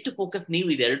ಅಥವಾ ಎಷ್ಟು ಫೋಕಸ್ ನೀವು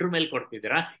ಇದೆರಡ್ರ ಮೇಲೆ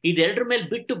ಕೊಡ್ತಿದ್ದೀರಾ, ಇದೆರಡ್ರ ಮೇಲೆ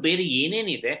ಬಿಟ್ಟು ಬೇರೆ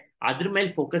ಏನೇನಿದೆ ಅದ್ರ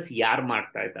ಮೇಲೆ ಫೋಕಸ್ ಯಾರು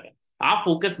ಮಾಡ್ತಾ ಇದ್ದಾರೆ, ಆ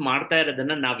ಫೋಕಸ್ ಮಾಡ್ತಾ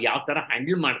ಇರೋದನ್ನ ನಾವ್ ಯಾವ ತರ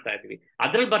ಹ್ಯಾಂಡಲ್ ಮಾಡ್ತಾ ಇದೀವಿ,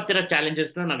 ಅದ್ರಲ್ಲಿ ಬರ್ತಿರೋ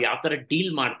ಚಾಲೆಂಜಸ್ ನಾವ್ ಯಾವ ತರ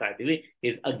ಡೀಲ್ ಮಾಡ್ತಾ ಇದೀವಿ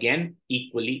is again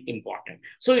equally important.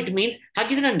 So it means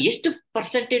ಹಾಗಿದ್ರೆ ನಾನು ಎಷ್ಟು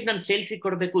ಪರ್ಸೆಂಟೇಜ್ ನಾನು ಸೇಲ್ಸ್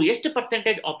ಕೊಡಬೇಕು, ಎಷ್ಟು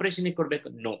ಪರ್ಸೆಂಟೇಜ್ ಆಪರೇಷನ್ ಕೊಡಬೇಕು?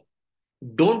 No,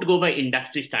 don't go by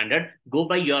industry standard, go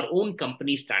by your own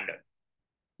company standard.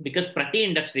 Because ಪ್ರತಿ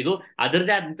ಇಂಡಸ್ಟ್ರಿಗೂ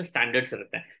ಅದರದೇ ಆದಂತ ಸ್ಟ್ಯಾಂಡರ್ಡ್ಸ್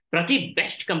ಇರುತ್ತೆ, ಪ್ರತಿ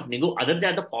ಬೆಸ್ಟ್ ಕಂಪ್ನಿಗೂ ಅದರದೇ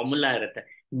ಆದ ಫಾರ್ಮುಲಾ ಇರುತ್ತೆ.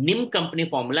 ನಿಮ್ ಕಂಪನಿ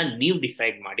ಫಾರ್ಮುಲಾ ನೀವು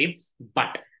ಡಿಸೈಡ್ ಮಾಡಿ.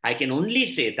 But I can only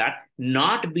say that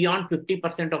not beyond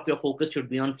 50% of your focus should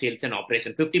be on sales and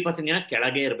operation. 50% ಏನ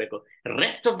ಕೆಳಗೆ ಇರಬೇಕು.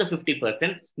 Rest of the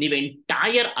 50% ನೀವು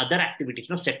ಎಂಟೈರ್ ಅದರ್ ಆಕ್ಟಿವಿಟೀಸ್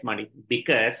ನ ಸೆಟ್ ಮಾಡಿ.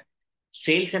 ಬಿಕಾಸ್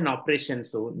ಸೇಲ್ಸ್ ಅಂಡ್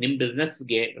ಆಪರೇಷನ್ಸ್ ನಿಮ್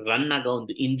ಬಿಸ್ನೆಸ್ಗೆ run ಆಗೋ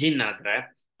ಒಂದು ಇಂಜಿನ್ ಆದ್ರೆ,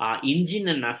 ಆ ಇಂಜಿನ್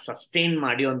ಅನ್ನ ಸಸ್ಟೈನ್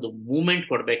ಮಾಡಿ ಒಂದು ಮೂವ್ಮೆಂಟ್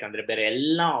ಕೊಡ್ಬೇಕಂದ್ರೆ ಬೇರೆ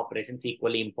ಎಲ್ಲಾ ಆಪರೇಷನ್ಸ್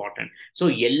ಈಕ್ವಲಿ ಇಂಪಾರ್ಟೆಂಟ್. ಸೊ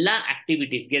ಎಲ್ಲಾ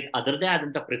ಆಕ್ಟಿವಿಟೀಸ್ಗೆ ಅದರದೇ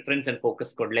ಆದಂತ ಪ್ರಿಫರೆನ್ಸ್ ಅಂಡ್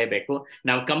ಫೋಕಸ್ ಕೊಡ್ಲೇಬೇಕು.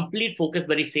 ನಾವು ಕಂಪ್ಲೀಟ್ ಫೋಕಸ್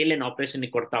ಬರೀ ಸೇಲ್ ಅಂಡ್ ಆಪರೇಷನ್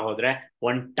ಕೊಡ್ತಾ ಹೋದ್ರೆ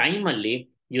ಒಂದ್ ಟೈಮ್ ಅಲ್ಲಿ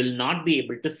you'll not be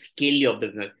able to scale your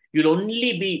business. You'll only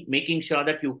be making sure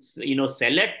that you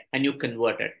sell it and you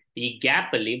convert it. ಈ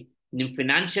ಗ್ಯಾಪ್ ಅಲ್ಲಿ ನಿಮ್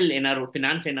finance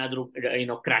ಏನಾದ್ರು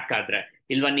ಕ್ರ್ಯಾಕ್ ಆದ್ರೆ,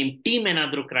 ಇಲ್ವಾ ನಿಮ್ ಟೀಮ್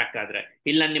ಏನಾದ್ರು ಕ್ರ್ಯಾಕ್ ಆದ್ರೆ,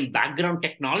 ಇಲ್ಲ ನಿಮ್ ಬ್ಯಾಕ್ ಗ್ರೌಂಡ್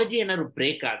ಟೆಕ್ನಾಲಜಿ ಏನಾದ್ರು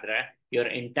ಬ್ರೇಕ್ ಆದ್ರೆ, your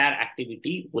entire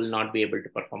activity will not be able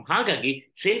to perform. ಹಾಗಾಗಿ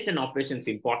sales and operations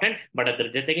important, but ಅದ್ರ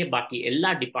ಜೊತೆಗೆ ಬಾಕಿ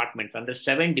ಎಲ್ಲಾ ಡಿಪಾರ್ಟ್ಮೆಂಟ್ಸ್ ಅಂದ್ರೆ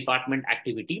 7 department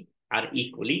activity are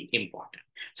equally important.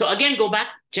 So again go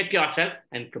back, check your self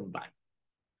and come back.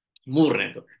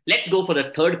 ಮೂರನೇದು, let's go for the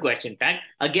third question tag.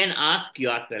 Again ask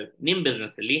your self, ನಿಮ್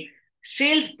business ಅಲ್ಲಿ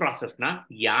sales process ನ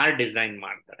ಯಾರು ಡಿಸೈನ್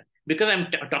ಮಾಡ್ತಾರೆ? Because I'm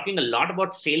talking a lot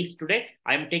about sales today,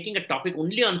 I'm taking a topic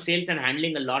only on sales and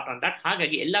handling a lot on that.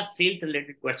 ಹಾಗಾಗಿ ಎಲ್ಲ sales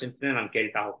related questions ನಾನು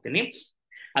ಕೇಳ್ತಾ ಹೋಗ್ತೀನಿ.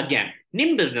 ಅಗೇನ್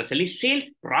ನಿಮ್ ಬಿಸ್ನೆಸ್ ಅಲ್ಲಿ ಸೇಲ್ಸ್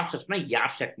ಪ್ರಾಸೆಸ್ ನ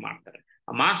ಯಾರು ಸೆಟ್ ಮಾಡ್ತಾರೆ?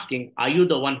 I'm asking, are you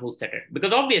the one who set it?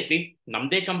 Because obviously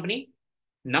ನಮ್ದೇ ಕಂಪನಿ,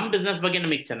 ನಮ್ ಬಿಸ್ನೆಸ್ ಬಗ್ಗೆ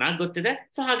ನಮಗೆ ಚೆನ್ನಾಗಿ ಗೊತ್ತಿದೆ.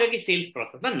 ಸೊ ಹಾಗಾಗಿ ಸೇಲ್ಸ್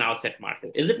ಪ್ರಾಸೆಸ್ ನ ನಾವು ಸೆಟ್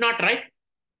ಮಾಡ್ತೀವಿ. Is it not right?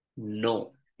 No,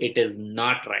 it is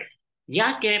not right.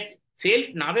 ಯಾಕೆ? ಸೇಲ್ಸ್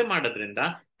ನಾವೇ ಮಾಡೋದ್ರಿಂದ,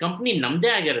 ಕಂಪ್ನಿ ನಮ್ದೇ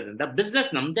ಆಗಿರೋದ್ರಿಂದ, ಬಿಸ್ನೆಸ್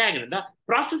ನಮ್ದೇ ಆಗಿರೋದ್ರಿಂದ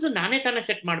ಪ್ರಾಸೆಸ್ ನಾನೇ ತಾನೇ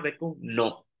ಸೆಟ್ ಮಾಡಬೇಕು? No,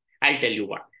 I tell you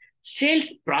what.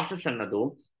 Sales process ಅನ್ನೋದು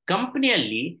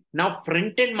ಕಂಪ್ನಿಯಲ್ಲಿ ನಾವು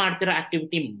ಫ್ರಂಟ್ ಎಂಡ್ ಮಾಡ್ತಿರೋ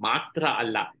ಆಕ್ಟಿವಿಟಿ ಮಾತ್ರ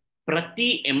ಅಲ್ಲ, ಪ್ರತಿ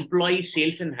ಎಂಪ್ಲಾಯಿ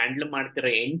ಸೇಲ್ಸ್ ಅನ್ನು ಹ್ಯಾಂಡಲ್ ಮಾಡ್ತಿರೋ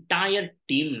ಎಂಟೈರ್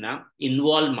ಟೀಮ್ ನ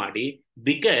ಇನ್ವಾಲ್ವ್ ಮಾಡಿ.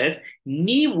 ಬಿಕಾಸ್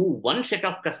ನೀವು ಒನ್ ಸೆಟ್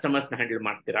ಆಫ್ ಕಸ್ಟಮರ್ಸ್ ನ ಹ್ಯಾಂಡಲ್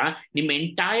ಮಾಡ್ತೀರಾ, ನಿಮ್ಮ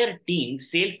ಎಂಟೈರ್ ಟೀಮ್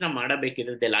ಸೇಲ್ಸ್ ನ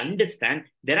ಮಾಡಬೇಕಿದ್ರೆ they understand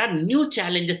there are new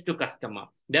challenges to customer,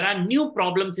 there are new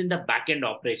problems in the back end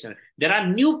operation, there are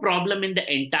new problem in the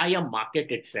entire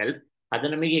market it self. ಅದು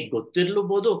ನಮಗೆ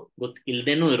ಗೊತ್ತಿರ್ಲೂಬಹುದು,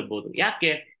 ಗೊತ್ತಿಲ್ದೇನೂ ಇರ್ಬೋದು. ಯಾಕೆ?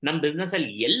 ನಮ್ಮ business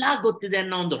ಅಲ್ಲಿ ಎಲ್ಲಾ ಗೊತ್ತಿದೆ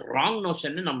ಅನ್ನೋ ಒಂದು ರಾಂಗ್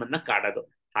ನೋಷನ್ ನಮ್ಮನ್ನ ಕಾಡೋದು.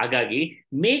 ಹಾಗಾಗಿ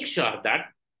ಮೇಕ್ ಶೋರ್ ದಟ್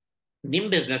ನಿಮ್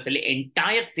ಬಿಸ್ನೆಸ್ ಅಲ್ಲಿ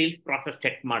entire sales process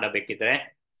set ಮಾಡಬೇಕಿದ್ರೆ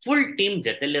full team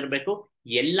ಜೊತೆಲಿರ್ಬೇಕು,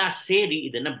 ಎಲ್ಲ ಸೇರಿ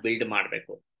ಇದನ್ನ ಬಿಲ್ಡ್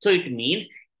ಮಾಡಬೇಕು. So it means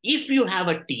if you have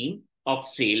a team of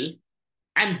sale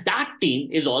and that team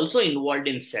is also involved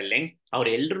in selling,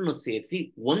 ಅವ್ರೆಲ್ರನ್ನು ಸೇರಿಸಿ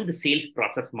ಒಂದು ಸೇಲ್ಸ್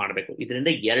ಪ್ರಾಸೆಸ್ ಮಾಡಬೇಕು.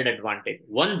 ಇದರಿಂದ ಎರಡು ಅಡ್ವಾಂಟೇಜ್.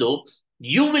 ಒಂದು,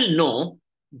 you will know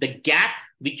the gap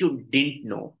which you didn't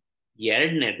know.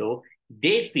 ಎರಡನೇದು,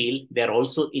 they feel they are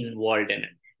also involved in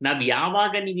it. ನಾವ್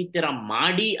ಯಾವಾಗ ನೀವು ಈ ತರ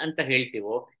ಮಾಡಿ ಅಂತ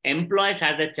ಹೇಳ್ತೀವೋ, employees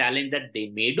has a challenge that they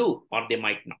may do are they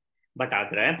might not. But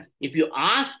ಆದ್ರೆ if you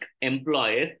ask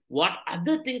employees what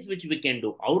other things which we can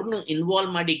do, ಅವ್ರನ್ನು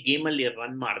involve ಮಾಡಿ ಗೇಮ್ ಅಲ್ಲಿ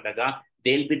ರನ್ ಮಾಡಿದಾಗ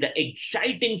they will be the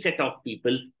exciting set of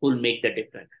people will make the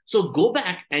difference. So go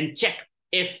back and check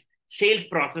if sales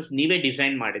process ನೀವೇ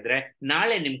design ಮಾಡಿದ್ರೆ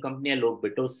ನಾಳೆ ನಿಮ್ ಕಂಪ್ನಿಯಲ್ಲಿ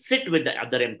ಹೋಗ್ಬಿಟ್ಟು sit with the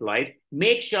other employees,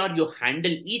 make sure you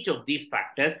handle each of these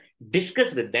factors,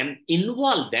 discuss with them,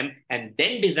 involve them, and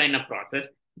then design a process.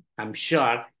 I'm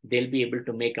sure they'll be able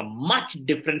to make a much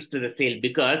difference to the sale,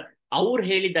 because ಅವ್ರು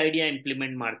ಹೇಳಿದ idea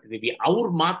implement ಮಾಡ್ತಿದೀವಿ, ಅವ್ರ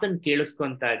ಮಾತನ್ನು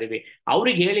ಕೇಳಿಸ್ಕೊಂತಾ ಇದೀವಿ,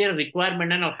 ಅವ್ರಿಗೆ ಹೇಳಿರೋ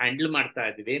requirement ನಾವು handle ಮಾಡ್ತಾ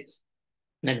ಇದೀವಿ,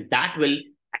 and that will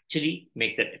actually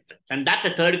make the difference. And that's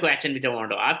the third question which I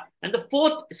want to ask. And the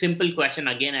fourth simple question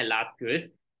again I'll ask you is,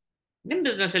 ನಿಮ್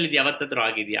ಬಿಸ್ನೆಸ್ ಅಲ್ಲಿ ಇದು ಯಾವತ್ತಾದ್ರೂ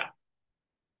ಆಗಿದೆಯಾ?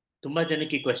 ತುಂಬಾ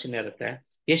ಜನಕ್ಕೆ ಈ ಕ್ವೆಶನ್ ಇರುತ್ತೆ.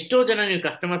 ಎಷ್ಟೋ ಜನ ನೀವು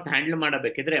customers handle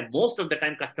ಮಾಡಬೇಕಿದ್ರೆ most of the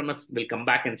time customers will come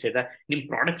back and say that ನಿಮ್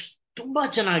ಪ್ರಾಡಕ್ಟ್ಸ್ ತುಂಬಾ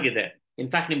ಚೆನ್ನಾಗಿದೆ,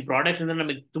 ಇನ್ಫ್ಯಾಕ್ಟ್ ನಿಮ್ ಪ್ರಾಡಕ್ಟ್ಸ್ ಅಂದ್ರೆ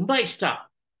ನಮಗೆ ತುಂಬಾ ಇಷ್ಟ,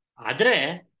 ಆದ್ರೆ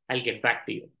I get back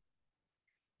to you.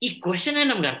 ಈ ಕ್ವೆಶನ್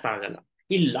ನಮ್ಗೆ ಅರ್ಥ ಆಗಲ್ಲ,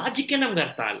 ಈ ಲಾಜಿಕ್ ನಮ್ಗೆ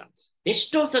ಅರ್ಥ ಆಗಲ್ಲ.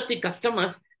 ಎಷ್ಟೋ ಸತಿ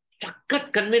ಕಸ್ಟಮರ್ಸ್ ಸಖತ್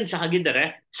ಕನ್ವಿನ್ಸ್ ಆಗಿದ್ದಾರೆ,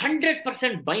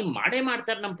 100% ಬೈ ಮಾಡೇ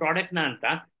ಮಾಡ್ತಾರೆ ನಮ್ಮ ಪ್ರಾಡಕ್ಟ್ ನ ಅಂತ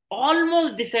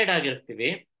ಆಲ್ಮೋಸ್ಟ್ ಡಿಸೈಡ್ ಆಗಿರ್ತೀವಿ.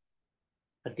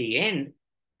 ಅಟ್ ದಿ ಎಂಡ್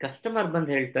ಕಸ್ಟಮರ್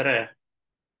ಬಂದು ಹೇಳ್ತಾರೆ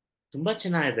ತುಂಬಾ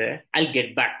ಚೆನ್ನಾಗಿದೆ, I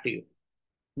get back to you,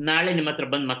 ನಾಳೆ ನಿಮ್ಮ ಹತ್ರ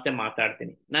ಬಂದು ಮತ್ತೆ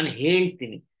ಮಾತಾಡ್ತೀನಿ, ನಾನು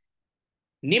ಹೇಳ್ತೀನಿ.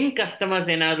 ನಿಮ್ ಕಸ್ಟಮರ್ಸ್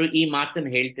ಏನಾದ್ರು ಈ ಮಾತನ್ನು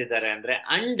ಹೇಳ್ತಿದ್ದಾರೆ ಅಂದ್ರೆ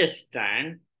understand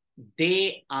they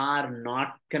are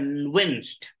not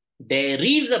convinced, there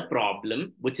is a problem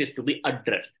which is to B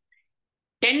addressed.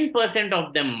 10% of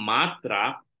them ಮಾತ್ರ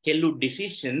ಕೆಲವು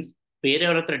ಡಿಸಿಷನ್ಸ್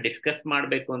ಬೇರೆಯವ್ರ ಹತ್ರ ಡಿಸ್ಕಸ್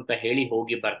ಮಾಡಬೇಕು ಅಂತ ಹೇಳಿ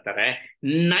ಹೋಗಿ ಬರ್ತಾರೆ.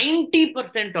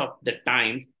 90% of the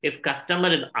times if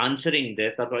customer is answering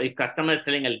this, ಅಥವಾ if customer is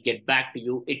telling I get back to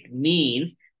you, it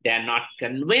means they are not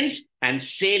convinced and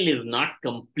sale is not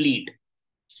complete.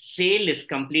 Sale is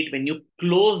complete when you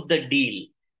close the deal,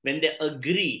 when they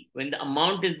agree, when the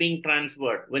amount is being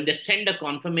transferred, when they send a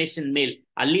confirmation mail,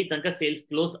 alli tanka sales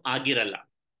close agiralla.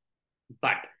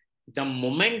 But the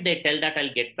moment they tell that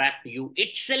I'll get back to you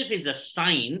itself is a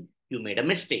sign you made a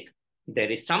mistake.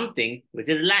 There is something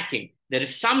which is lacking, there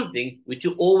is something which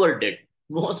you overdid.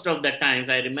 Most of the times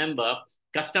I remember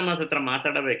customers hatra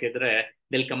maatadabekidre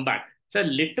they'll come back, sir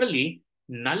literally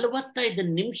 45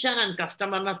 ನಿಮಿಷ ನನ್ನ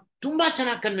ಕಸ್ಟಮರ್ನ ತುಂಬಾ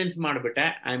ಚೆನ್ನಾಗಿ convince ಮಾಡ್ಬಿಟ್ಟೆ,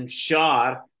 I am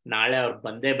sure ನಾಳೆ ಅವ್ರು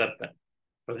ಬಂದೇ ಬರ್ತಾರೆ.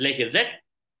 Like is that,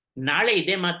 ನಾಳೆ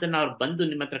ಇದೇ ಮಾತನ್ನ ಅವ್ರು ಬಂದು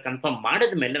ನಿಮ್ಮ ಹತ್ರ ಕನ್ಫರ್ಮ್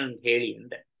ಮಾಡಿದ ಮೇಲೆ ನನ್ಗೆ ಹೇಳಿ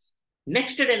ಅಂದೆ.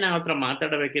 ನೆಕ್ಸ್ಟ್ ಡೇ ನಾನು ಹತ್ರ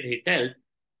ಮಾತಾಡಬೇಕಿದ್ರೆ ಹಿಟೆಲ್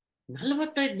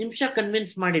 45 ನಿಮಿಷ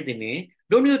ಕನ್ವಿನ್ಸ್ ಮಾಡಿದ್ದೀನಿ,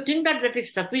 don't you think that that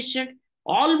is sufficient?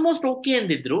 Almost okay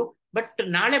ಅಂದಿದ್ರು, but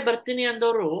ನಾಳೆ ಬರ್ತೀನಿ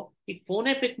ಅಂದವರು ಈಗ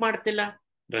ಫೋನೇ ಪಿಕ್ ಮಾಡ್ತಿಲ್ಲ,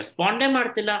 ರೆಸ್ಪಾಂಡೇ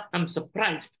ಮಾಡ್ತಿಲ್ಲ, ಐ ಆಮ್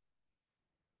ಸರ್ಪ್ರೈಸ್ಡ್.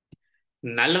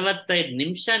 45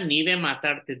 ನಿಮಿಷ ನೀವೇ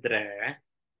ಮಾತಾಡ್ತಿದ್ರೆ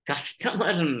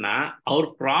ಕಸ್ಟಮರ್ನ, ಅವ್ರ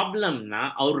ಪ್ರಾಬ್ಲಮ್ನ,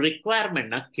 ಅವ್ರ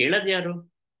ರಿಕ್ವೈರ್ಮೆಂಟ್ ನ ಕೇಳೋದು ಯಾರು?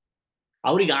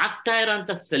 ಅವ್ರಿಗೆ ಆಗ್ತಾ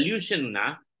ಇರೋಂಥ ಸೊಲ್ಯೂಷನ್ ನ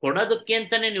ಕೊಡೋದಕ್ಕೆ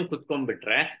ಅಂತಾನೆ ನೀವು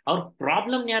ಕುತ್ಕೊಂಡ್ಬಿಟ್ರೆ ಅವ್ರ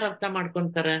ಪ್ರಾಬ್ಲಮ್ ಯಾರು ಅರ್ಥ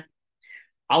ಮಾಡ್ಕೊಂತಾರೆ?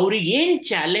 ಅವ್ರಿಗೆ ಏನ್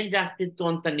ಚಾಲೆಂಜ್ ಆಗ್ತಿತ್ತು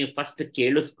ಅಂತ ನೀವು ಫಸ್ಟ್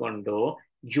ಕೇಳಿಸ್ಕೊಂಡು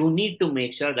you need to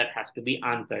make sure that has to be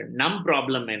answered. ನಮ್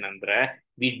ಪ್ರಾಬ್ಲಮ್ ಏನಂದ್ರೆ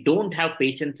we don't have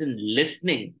patience in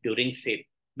listening during sale.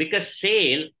 Because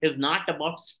sale is not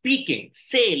about speaking.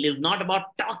 Sale is not about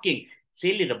talking.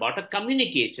 Sale is about a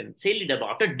communication. Sale is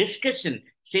about a discussion.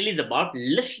 Sale is about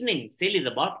listening. Sale is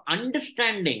about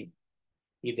understanding.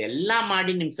 ಇದೆಲ್ಲ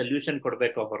ಮಾಡಿ ನಿಮ್ solution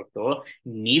ಕೊಡ್ಬೇಕು ಹೊರತು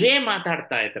ನೀವೇ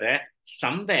ಮಾತಾಡ್ತಾ ಇದ್ರೆ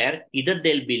somewhere ಇದರ್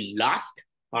they will be last,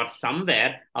 R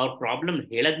somewhere ಅವ್ರ ಪ್ರಾಬ್ಲಮ್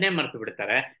ಹೇಳದ್ನೇ ಮರ್ತು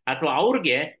ಬಿಡ್ತಾರೆ, ಅಥವಾ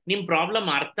ಅವ್ರಿಗೆ ನಿಮ್ ಪ್ರಾಬ್ಲಮ್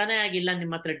ಅರ್ಥನೇ ಆಗಿಲ್ಲ,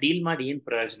 ನಿಮ್ಮ ಹತ್ರ ಡೀಲ್ ಮಾಡಿ ಏನ್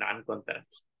ಪ್ರಯೋಜನ ಅನ್ಕೊಂತಾರೆ.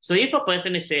 So if a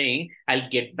person is saying, I'll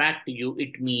get back to you,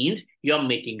 it means you're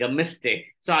making a mistake.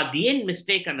 So ಅದೇನ್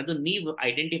ಮಿಸ್ಟೇಕ್ ಅನ್ನೋದು ನೀವು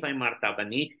ಐಡೆಂಟಿಫೈ ಮಾಡ್ತಾ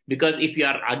ಬನ್ನಿ, because if you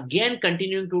are again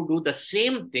continuing to do the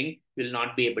same thing, you will not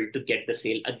be able to get the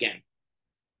sale again.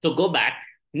 So go back,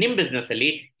 ನಿಮ್ business ಅಲ್ಲಿ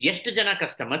ಎಷ್ಟು ಜನ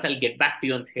customers ಅಲ್ಲಿ ಗೆಟ್ ಬ್ಯಾಕ್ ಟು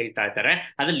ಯು ಅಂತ ಹೇಳ್ತಾ ಇದ್ದಾರೆ,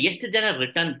 ಅದ್ರಲ್ಲಿ ಎಷ್ಟು ಜನ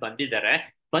ರಿಟರ್ನ್ ಬಂದಿದ್ದಾರೆ,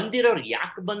 ಬಂದಿರೋರು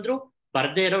ಯಾಕೆ ಬಂದ್ರು,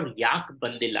 ಬರ್ದೇ ಇರೋರು ಯಾಕೆ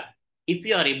ಬಂದಿಲ್ಲ? If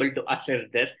you are able to assess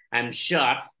this, I'm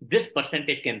sure this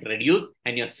percentage can reduce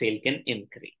and your sale can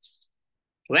increase.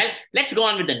 Well, let's go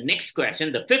on with the next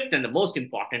question, the fifth and the most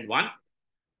important one.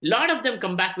 A lot of them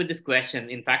come back with this question.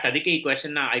 In fact, adike ee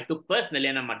question na I took personally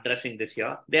and I'm addressing this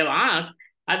year. They have asked,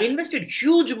 I've invested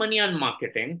huge money on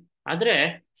marketing, adre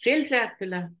sales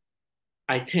ಆಗ್ತಿಲ್ಲ.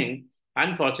 I think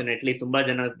unfortunately ತುಂಬಾ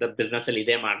ಜನ business ಅಲ್ಲಿ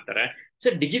ಇದೇ ಮಾಡ್ತಾರೆ.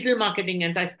 So digital marketing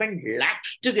ಅಂತ I spent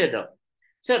lakhs together.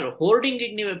 Sir hoarding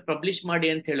ನೀವು publish ಮಾಡಿ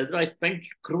ಅಂತ ಹೇಳಿದ್ರು, I spend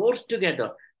crores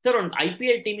together. Sir ಒಂದು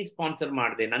IPL ಟೀಮಿಗೆ ಸ್ಪಾನ್ಸರ್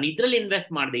ಮಾಡಿದೆ, ನಾನು ಇದ್ರಲ್ಲಿ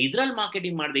ಇನ್ವೆಸ್ಟ್ ಮಾಡಿದೆ, ಇದ್ರಲ್ಲಿ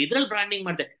ಮಾರ್ಕೆಟಿಂಗ್ ಮಾಡಿದೆ, ಇದ್ರಲ್ಲಿ ಬ್ರಾಂಡಿಂಗ್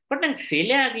ಮಾಡಿದೆ, ಬಟ್ ನಂಗೆ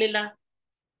ಸೇಲೇ ಆಗ್ಲಿಲ್ಲ.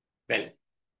 Well,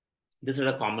 this is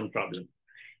a common problem.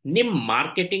 ನಿಮ್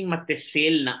ಮಾರ್ಕೆಟಿಂಗ್ ಮತ್ತೆ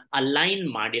ಸೇಲ್ ನ ಅಲೈನ್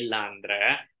ಮಾಡಿಲ್ಲ ಅಂದ್ರೆ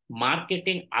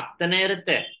ಮಾರ್ಕೆಟಿಂಗ್ ಆಗ್ತಾನೆ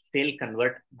ಇರುತ್ತೆ, ಸೇಲ್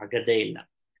ಕನ್ವರ್ಟ್ ಆಗದೇ ಇಲ್ಲ.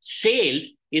 Sales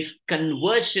is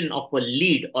conversion of a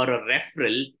lead or a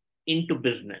referral into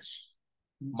business.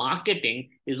 Marketing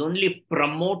is only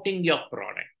promoting your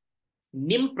product.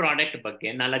 ನಿಮ್ ಪ್ರಾಡಕ್ಟ್ ಬಗ್ಗೆ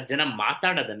 4 ಜನ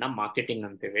ಮಾತಾಡೋದನ್ನ ಮಾರ್ಕೆಟಿಂಗ್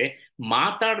ಅಂತೀವಿ.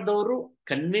 ಮಾತಾಡಿದವರು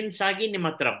ಕನ್ವಿನ್ಸ್ ಆಗಿ ನಿಮ್ಮ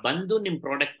ಹತ್ರ ಬಂದು ನಿಮ್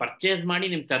ಪ್ರಾಡಕ್ಟ್ ಪರ್ಚೇಸ್ ಮಾಡಿ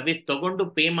ನಿಮ್ ಸರ್ವಿಸ್ ತಗೊಂಡು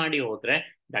ಪೇ ಮಾಡಿ ಹೋದ್ರೆ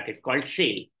that is called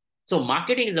sale. So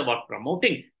marketing is about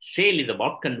promoting, sale is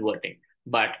about converting.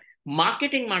 But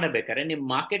marketing ಮಾಡಬೇಕಾದ್ರೆ ನಿಮ್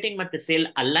ಮಾರ್ಕೆಟಿಂಗ್ ಮತ್ತೆ ಸೇಲ್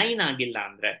ಅಲೈನ್ ಆಗಿಲ್ಲ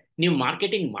ಅಂದ್ರೆ, ನೀವು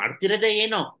ಮಾರ್ಕೆಟಿಂಗ್ ಮಾಡ್ತಿರೋದೇ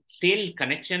ಏನೋ ಸೇಲ್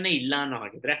ಕನೆಕ್ಷನ್ ಇಲ್ಲ ಅನ್ನೋ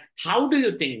ಹಾಗಿದ್ರೆ, how do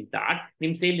you think that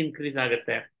ನಿಮ್ ಸೇಲ್ ಇನ್ಕ್ರೀಸ್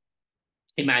ಆಗುತ್ತೆ?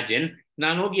 ಇಮ್ಯಾಜಿನ್,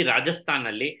 ನಾನು ಹೋಗಿ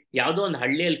ರಾಜಸ್ಥಾನಲ್ಲಿ ಯಾವುದೋ ಒಂದು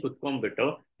ಹಳ್ಳಿಯಲ್ಲಿ ಕುತ್ಕೊಂಡ್ಬಿಟ್ಟು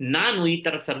ನಾನು ಈ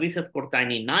ತರ ಸರ್ವಿಸಸ್ ಕೊಡ್ತಾ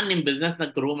ಇದೀನಿ, ನಾನು ನಿಮ್ ಬಿಸ್ನೆಸ್ ನ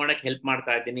ಗ್ರೋ ಮಾಡಕ್ ಹೆಲ್ಪ್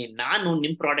ಮಾಡ್ತಾ ಇದ್ದೀನಿ, ನಾನು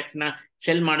ನಿಮ್ ಪ್ರಾಡಕ್ಟ್ಸ್ ನ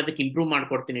ಸೆಲ್ ಮಾಡೋದಕ್ಕೆ ಇಂಪ್ರೂವ್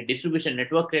ಮಾಡ್ಕೊಡ್ತೀನಿ, ಡಿಸ್ಟ್ರಿಬ್ಯೂಷನ್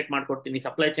ನೆಟ್ವರ್ಕ್ ಕ್ರಿಯೇಟ್ ಮಾಡ್ಕೊಡ್ತೀನಿ,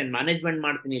 ಸಪ್ಲೈ ಚೈನ್ ಮ್ಯಾನೇಜ್ಮೆಂಟ್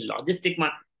ಮಾಡ್ತೀನಿ, ಲಾಜಿಸ್ಟಿಕ್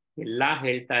ಎಲ್ಲಾ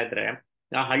ಹೇಳ್ತಾ ಇದ್ರೆ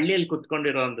ಆ ಹಳ್ಳಿಯಲ್ಲಿ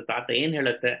ಕುತ್ಕೊಂಡಿರೋ ಒಂದು ತಾತ ಏನ್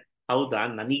ಹೇಳುತ್ತೆ? ಹೌದಾ,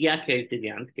 ನನಗೆ ಯಾಕೆ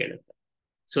ಹೇಳ್ತಿದ್ಯಾ ಅಂತ ಕೇಳುತ್ತೆ.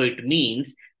 ಸೊ ಇಟ್ ಮೀನ್ಸ್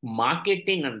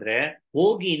ಮಾರ್ಕೆಟಿಂಗ್ ಅಂದ್ರೆ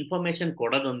ಹೋಗಿ ಇನ್ಫಾರ್ಮೇಶನ್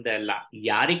ಕೊಡೋದೊಂದೇ ಅಲ್ಲ,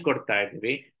 ಯಾರಿಗೆ ಕೊಡ್ತಾ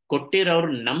ಇದೀವಿ, ಕೊಟ್ಟಿರೋರು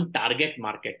ನಮ್ ಟಾರ್ಗೆಟ್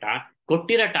ಮಾರ್ಕೆಟ್,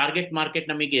 ಕೊಟ್ಟಿರೋ ಟಾರ್ಗೆಟ್ ಮಾರ್ಕೆಟ್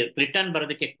ನಮಗೆ ರಿಟರ್ನ್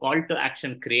ಬರೋದಕ್ಕೆ ಕಾಲ್ ಟು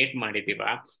ಆಕ್ಷನ್ ಕ್ರಿಯೇಟ್ ಮಾಡಿದೀವ,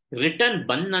 ರಿಟರ್ನ್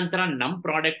ಬಂದ ನಂತರ ನಮ್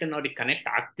ಪ್ರಾಡಕ್ಟ್ ಅವ್ರಿಗೆ ಕನೆಕ್ಟ್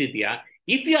ಆಗ್ತಿದ್ಯಾ?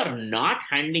 If you are not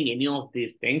handling any of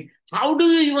these things, how do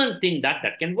you even think that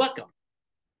can work out?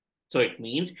 So it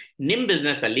means ನಿಮ್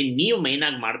business ಅಲ್ಲಿ ನೀವು ಮೈನ್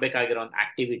ಆಗಿ ಮಾಡ್ಬೇಕಾಗಿರೋ ಒಂದು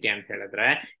ಆಕ್ಟಿವಿಟಿ ಅಂತ ಹೇಳಿದ್ರೆ,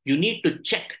 you need to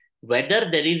check whether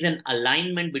there is an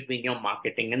alignment between your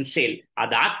marketing and sale.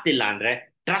 ಅದಾಗ್ತಿಲ್ಲ ಅಂದ್ರೆ,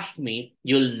 trust me,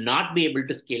 you'll not be able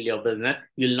to scale your business.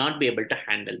 You'll not be able to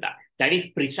handle that. That is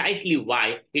precisely why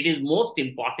it is most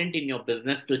important in your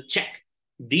business to check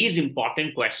these important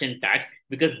question tags,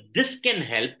 because this can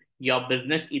help your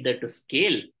business either to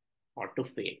scale or to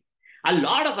fail. A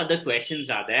lot of other questions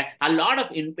are there. A lot of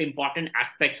important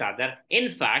aspects are there. In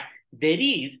fact, there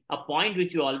is a point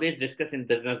which you always discuss in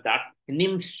business, that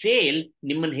nim sale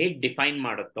nimman hege define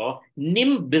ಮಾಡುತ್ತೋ,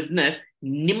 ನಿಮ್ business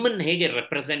ನಿಮ್ಮನ್ನ ಹೇಗೆ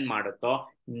represent ಮಾಡುತ್ತೋ,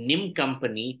 ನಿಮ್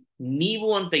company ನೀವು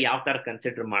ಅಂತ ಯಾವ ತರ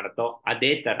consider ಮಾಡುತ್ತೋ,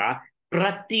 ಅದೇ ತರ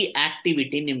ಪ್ರತಿ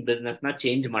ಆಕ್ಟಿವಿಟಿ ನಿಮ್ ಬಿಸ್ನೆಸ್ ನ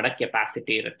ಚೇಂಜ್ ಮಾಡಕ್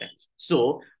ಕೆಪಾಸಿಟಿ ಇರುತ್ತೆ. ಸೊ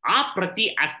ಆ ಪ್ರತಿ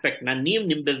ಆಸ್ಪೆಕ್ಟ್ ನ ನೀವು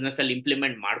ನಿಮ್ ಬಿಸ್ನೆಸ್ ಅಲ್ಲಿ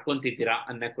ಇಂಪ್ಲಿಮೆಂಟ್ ಮಾಡ್ಕೊಂತಿದ್ದೀರಾ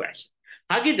ಅನ್ನೋ ಕ್ವೆಶ್ಚನ್.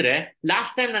 ಹಾಗಿದ್ರೆ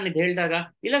ಲಾಸ್ಟ್ ಟೈಮ್ ನಾನು ಇದು ಹೇಳಿದಾಗ,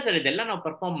 ಇಲ್ಲ ಸರ್ ಇದೆಲ್ಲ ನಾವು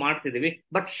ಪರ್ಫಾರ್ಮ್ ಮಾಡ್ತಿದೀವಿ,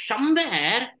 but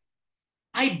somewhere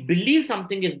I believe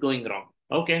something is going wrong.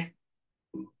 Okay,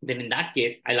 then in that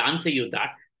case, I'll answer you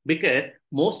that, because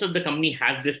most of the company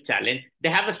has this challenge.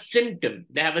 They have a symptom.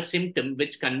 They have a symptom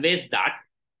which conveys that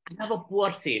I have a poor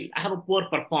sale, I have a poor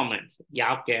performance.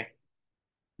 ಯಾಕೆ?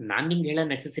 ನಾನು ನಿಮ್ಗೆ ಹೇಳೋ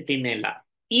ನೆಸೆಸಿಟಿನೇ ಇಲ್ಲ.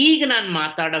 ಈಗ ನಾನು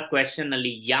ಮಾತಾಡೋ question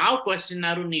ಅಲ್ಲಿ ಯಾವ ಕ್ವೆಶನ್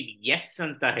ಆದ್ರೂ ನೀವು ಎಸ್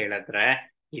ಅಂತ ಹೇಳಿದ್ರೆ,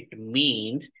 it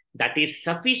means that is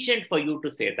sufficient for you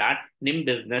to say that ನಿಮ್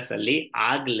ಬಿಸ್ನೆಸ್ ಅಲ್ಲಿ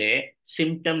ಆಗ್ಲೇ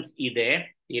ಸಿಂಪ್ಟಮ್ಸ್ ಇದೆ,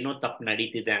 ಏನೋ ತಪ್ಪು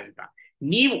ನಡೀತಿದೆ ಅಂತ.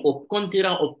 ನೀವು ಒಪ್ಕೊಂತೀರಾ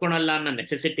ಒಪ್ಕೊಳಲ್ಲ ಅನ್ನೋ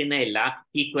ನೆಸೆಸಿಟಿನೇ ಇಲ್ಲ.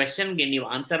 ಈ ಕ್ವೆಶನ್ಗೆ ನೀವು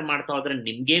ಆನ್ಸರ್ ಮಾಡ್ತಾ ಹೋದ್ರೆ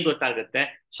ನಿಮ್ಗೆ ಗೊತ್ತಾಗುತ್ತೆ,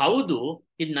 ಹೌದು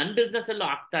ಇದು ನನ್ನ ಬಿಸ್ನೆಸ್ ಅಲ್ಲೂ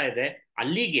ಆಗ್ತಾ ಇದೆ.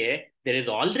 ಅಲ್ಲಿಗೆ there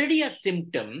is already a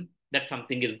symptom that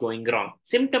something is going wrong.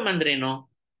 Symptom ಅಂದ್ರೆ ಏನು?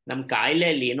 ನಮ್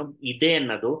ಕಾಯಿಲೆಯಲ್ಲಿ ಏನೋ ಇದೆ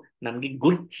ಅನ್ನೋದು ನಮ್ಗೆ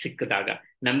ಗುರ್ತು ಸಿಕ್ಕಿದಾಗ,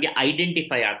 ನಮ್ಗೆ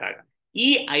ಐಡೆಂಟಿಫೈ ಆದಾಗ, ಈ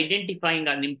ಐಡೆಂಟಿಫೈಯಿಂಗ್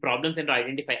ನಿಮ್ ಪ್ರಾಬ್ಲಮ್ಸ್ ಏನಾದ್ರು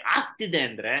ಐಡೆಂಟಿಫೈ ಆಗ್ತಿದೆ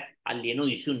ಅಂದ್ರೆ ಅಲ್ಲಿ ಏನೋ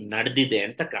ಇಶ್ಯೂ ನಡೆದಿದೆ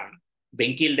ಅಂತ ಕಾರಣ.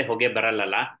 ಬೆಂಕಿ ಇಲ್ಲದೆ ಹೊಗೆ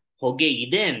ಬರಲ್ಲ, ಹೊಗೆ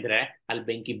ಇದೆ ಅಂದ್ರೆ ಅಲ್ಲಿ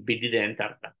ಬೆಂಕಿ ಬಿದ್ದಿದೆ ಅಂತ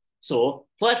ಅರ್ಥ. ಸೊ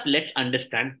ಫಸ್ಟ್ ಲೆಟ್ಸ್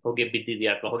ಅಂಡರ್ಸ್ಟ್ಯಾಂಡ್ ಹೊಗೆ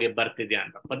ಬಿದ್ದಿದ್ಯಾ ಅಥವಾ ಹೊಗೆ ಬರ್ತಿದ್ಯಾ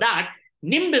ಅಂತ. ಫಾರ್ ದಟ್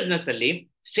ನಿಮ್ ಬಿಸ್ನೆಸ್ ಅಲ್ಲಿ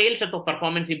ಸೇಲ್ಸ್ ಅಥವಾ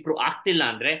ಪರ್ಫಾರ್ಮೆನ್ಸ್ ಇಂಪ್ರೂವ್ ಆಗ್ತಿಲ್ಲ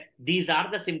ಅಂದ್ರೆ, these are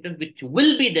the symptoms which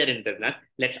will be there in business.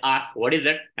 Let's ask what is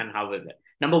it and how is it.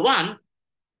 Number one,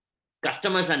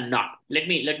 customers are not, let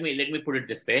me put it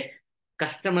this way,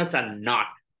 customers are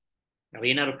not,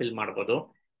 ನಾವೇನಾದ್ರು fill ಮಾಡ್ಬೋದು,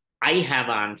 I have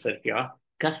an answer here.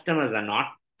 Customers are not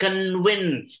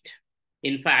convinced.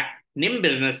 In fact, ನಿಮ್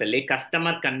business ಅಲ್ಲಿ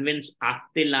customer convince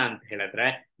ಆಗ್ತಿಲ್ಲ ಅಂತ ಹೇಳಿದ್ರೆ,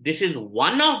 this is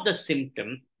one of the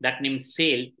symptom that ನಿಮ್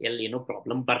sale ಎಲ್ಲಿ ಏನೋ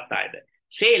ಪ್ರಾಬ್ಲಮ್ ಬರ್ತಾ ಇದೆ.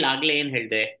 ಸೇಲ್ ಆಗ್ಲೇ ಏನ್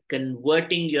ಹೇಳಿದೆ,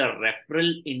 converting your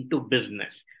referral in to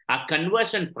business. ಆ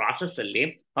ಕನ್ವರ್ಷನ್ ಪ್ರಾಸೆಸ್ ಅಲ್ಲಿ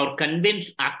ಅವ್ರು ಕನ್ವಿನ್ಸ್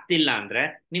ಆಗ್ತಿಲ್ಲ ಅಂದ್ರೆ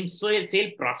ನಿಮ್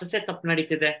ಸೇಲ್ ಪ್ರಾಸೆಸ್ ತಪ್ಪು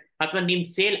ನಡೀತಿದೆ, ಅಥವಾ ನಿಮ್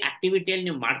ಸೇಲ್ ಆಕ್ಟಿವಿಟಿಯಲ್ಲಿ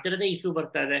ನೀವು ಮಾಡ್ತಿರೋದೇ ಇಶ್ಯೂ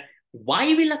ಬರ್ತಾ ಇದೆ. Y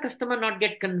will a customer not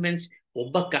get convince?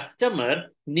 ಒಬ್ಬ ಕಸ್ಟಮರ್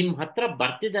ನಿಮ್ ಹತ್ರ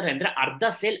ಬರ್ತಿದ್ದಾರೆ ಅಂದ್ರೆ ಅರ್ಧ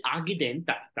ಸೇಲ್ ಆಗಿದೆ ಅಂತ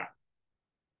ಅರ್ಥ.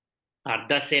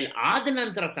 ಅರ್ಧ ಸೇಲ್ ಆದ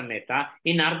ನಂತರ ಸಮೇತ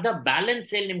ಇನ್ ಅರ್ಧ ಬ್ಯಾಲೆನ್ಸ್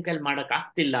ಸೇಲ್ ನಿಮ್ ಕೈಲಿ ಮಾಡಕ್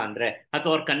ಆಗ್ತಿಲ್ಲ ಅಂದ್ರೆ,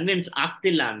 ಅಥವಾ ಅವ್ರು ಕನ್ವಿನ್ಸ್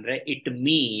ಆಗ್ತಿಲ್ಲ ಅಂದ್ರೆ, it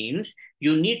means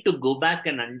you need to go back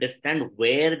and understand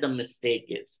where the mistake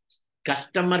is.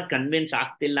 Customer convince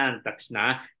ಆಗ್ತಿಲ್ಲ ಅಂದ ತಕ್ಷಣ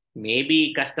ಮೇ ಬಿ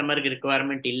ಕಸ್ಟಮರ್ಗೆ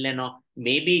ರಿಕ್ವೈರ್ಮೆಂಟ್ ಇಲ್ಲೇನೋ,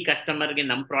 ಮೇ ಬಿ ಕಸ್ಟಮರ್ಗೆ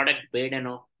ನಮ್ ಪ್ರಾಡಕ್ಟ್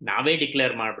ಬೇಡೇನೋ, ನಾವೇ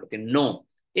declare ಮಾಡ್ಬಿಡ್ತೀವಿ. No,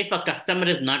 if a customer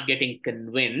is not getting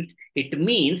convinced, it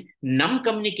means ನಮ್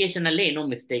communication ಅಲ್ಲೇ ಏನೋ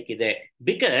ಮಿಸ್ಟೇಕ್ ಇದೆ.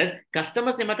 ಬಿಕಾಸ್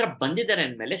ಕಸ್ಟಮರ್ಸ್ ನಿಮ್ಮ ಹತ್ರ ಬಂದಿದ್ದಾರೆ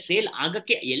ಅಂದ್ಮೇಲೆ ಸೇಲ್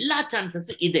ಆಗಕ್ಕೆ ಎಲ್ಲಾ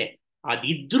ಚಾನ್ಸಸ್ ಇದೆ.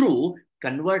 ಅದಿದ್ರೂ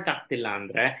ಕನ್ವರ್ಟ್ ಆಗ್ತಿಲ್ಲ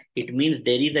ಅಂದ್ರೆ, it means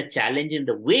there is a challenge in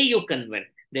the way you convince.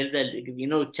 there's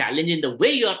a challenge in the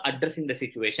way you are addressing the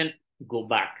situation, go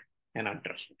back and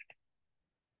address it.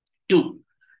 2.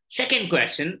 Second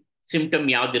question, symptom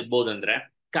ಯಾವ್ದಿರ್ಬೋದು ಅಂದ್ರೆ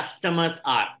customers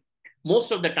are, most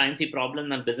of the times ಈ problem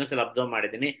ನಾನು business ಅಲ್ಲಿ observe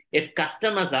ಮಾಡಿದ್ದೀನಿ. if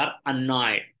customers are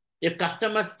annoyed, if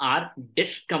customers are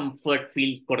discomfort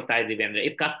feel ಕೊಡ್ತಾ ಇದೀವಿ ಅಂದ್ರೆ,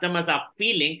 if customers are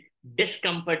feeling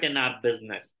discomfort in our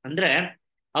business ಅಂದ್ರೆ,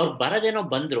 ಅವ್ರು ಬರೋದೇನೋ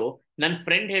ಬಂದ್ರು, ನನ್ನ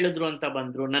ಫ್ರೆಂಡ್ ಹೇಳಿದ್ರು ಅಂತ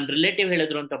ಬಂದ್ರು, ನನ್ನ ರಿಲೇಟಿವ್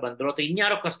ಹೇಳಿದ್ರು ಅಂತ ಬಂದ್ರು, ಅಥವಾ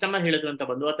ಇನ್ಯಾರೋ ಕಸ್ಟಮರ್ ಹೇಳಿದ್ರು ಅಂತ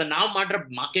ಬಂದ್ರು, ಅಥವಾ ನಾವು ಮಾಡಿರೋ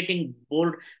ಮಾರ್ಕೆಟಿಂಗ್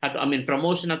ಬೋರ್ಡ್ ಅಥವಾ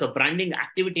ಪ್ರಮೋಷನ್ ಅಥವಾ ಬ್ರಾಂಡಿಂಗ್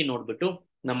ಆಕ್ಟಿವಿಟಿ ನೋಡ್ಬಿಟ್ಟು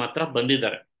ನಮ್ಮ ಹತ್ರ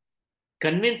ಬಂದಿದ್ದಾರೆ,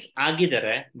 ಕನ್ವಿನ್ಸ್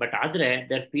ಆಗಿದ್ದಾರೆ. ಬಟ್ ಆದ್ರೆ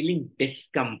ದೇ ಆರ್ ಫೀಲಿಂಗ್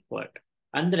ಡಿಸ್ಕಂಫರ್ಟ್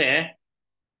ಅಂದ್ರೆ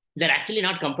they're actually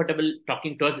not comfortable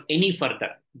talking to us any further.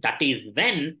 That is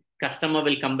when customer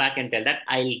will come back and tell that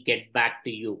I'll get back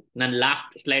to you. Nan last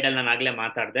slide al nan agle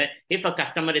maatadde, if a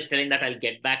customer is telling that I'll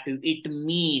get back to you, it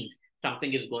means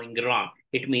something is going wrong.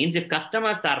 It means if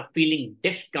customers are feeling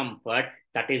discomfort,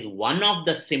 that is one of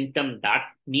the symptoms that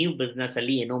new business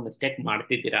alli eno mistake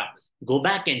ಮಾಡ್ತಿದ್ದೀರಾ. Go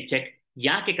back and check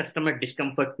ಯಾಕೆ customer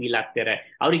discomfort feel ಆಗ್ತಾರೆ,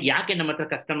 ಅವ್ರಿಗೆ ಯಾಕೆ ನಮ್ಮ ಹತ್ರ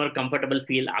customer comfortable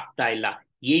feel ಆಗ್ತಾ ಇಲ್ಲ,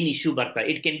 ಏನ್ ಇಶ್ಯೂ ಬರ್ತಾ.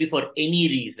 It can be for any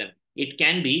reason. It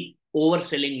can be over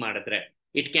selling ಮಾಡಿದ್ರೆ,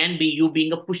 it can be you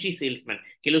being a ಪುಷಿ salesman.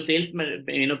 ಕೆಲವು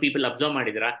ಸೇಲ್ಸ್ಮನ್ ಪೀಪಲ್ ಅಬ್ಸರ್ವ್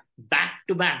ಮಾಡಿದ್ರ back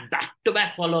to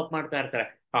back follow up ಮಾಡ್ತಾ ಇರ್ತಾರೆ.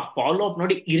 ಆ ಫಾಲೋ ಅಪ್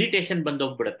ನೋಡಿ irritation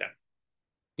ಬಂದೋಗ್ಬಿಡುತ್ತೆ.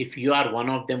 If you are one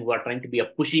of them who are trying to be a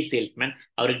ಪುಷಿ salesman,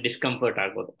 ಅವ್ರಿಗೆ discomfort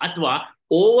ಆಗ್ಬೋದು. ಅಥವಾ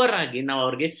over ಆಗಿ ನಾವು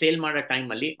ಅವ್ರಿಗೆ ಸೇಲ್ ಮಾಡೋ ಟೈಮ್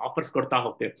ಅಲ್ಲಿ ಆಫರ್ಸ್ ಕೊಡ್ತಾ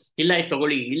ಹೋಗ್ತೇವೆ, ಇಲ್ಲ ಆಯ್ತು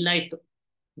ತಗೊಳ್ಳಿ, ಇಲ್ಲ ಆಯ್ತು,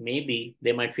 may be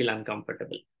they might feel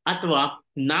uncomfortable. ಅಥವಾ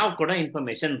ನಾವು ಕೊಡೋ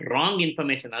ಇನ್ಫಾರ್ಮೇಶನ್ ರಾಂಗ್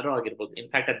ಇನ್ಫಾರ್ಮೇಶನ್ ಆದ್ರೂ ಆಗಿರ್ಬೋದು.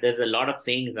 In fact there a lot of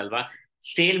sayings ಅಲ್ವಾ,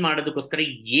 ಸೇಲ್ ಮಾಡೋದಕ್ಕೋಸ್ಕರ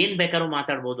ಏನ್ ಬೇಕಾದ್ರೂ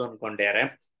ಮಾತಾಡ್ಬೋದು ಅನ್ಕೊಂಡ್ಯಾರೆ.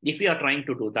 if you are trying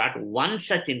to do that, one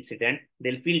such incident,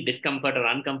 they'll feel discomfort or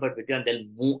uncomfort with you and they'll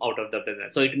move out of the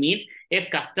business. So it means if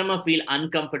customer feel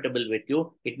uncomfortable with you,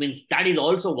 it means that is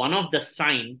also one of the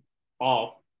sign of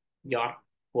your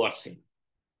forcing.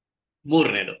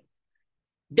 ಮೂರನೇದು,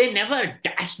 they never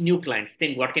dash new clients.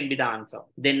 Think what can be the answer.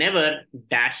 They never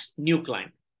dash new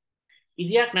client.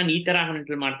 ಇದ್ಯಾಕೆ ನಾನು ಈ ತರ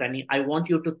handle ಮಾಡ್ತಾನೆ, I want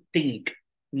you to think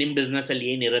ನಿಮ್ business ಅಲ್ಲಿ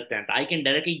ಏನಿರುತ್ತೆ ಅಂತ. I can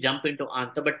directly jump in to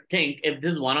answer, but think if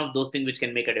this one of those thing which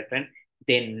can make a difference.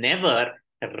 They never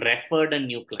referred a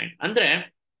new client. ಅಂದ್ರೆ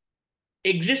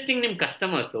existing ನಿಮ್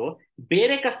customers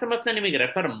ಬೇರೆ customers ನ ನಿಮಗೆ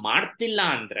refer ಮಾಡ್ತಿಲ್ಲ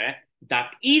ಅಂದ್ರೆ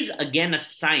that is again a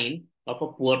sign of a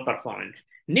poor performance.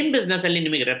 ನಿಮ್ business ಅಲ್ಲಿ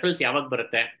ನಿಮಗೆ ರೆಫರಲ್ಸ್ ಯಾವಾಗ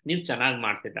ಬರುತ್ತೆ, ನೀವು ಚೆನ್ನಾಗಿ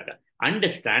ಮಾಡ್ತಿದ್ದಾಗ.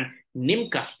 ಅಂಡರ್ಸ್ಟ್ಯಾಂಡ್, ನಿಮ್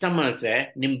ಕಸ್ಟಮರ್ಸ್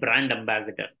ನಿಮ್ ಬ್ರಾಂಡ್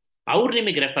ಅಂಬಾಸಿಡರ್. ಅವ್ರು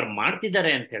ನಿಮಗೆ ರೆಫರ್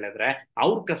ಮಾಡ್ತಿದ್ದಾರೆ ಅಂತ ಹೇಳಿದ್ರೆ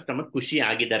ಅವ್ರ ಕಸ್ಟಮರ್ ಖುಷಿ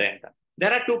ಆಗಿದ್ದಾರೆ ಅಂತ.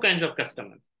 There are two kinds of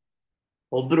customers.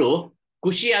 ಒಬ್ರು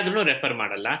ಖುಷಿ ಆದ್ರೂ ರೆಫರ್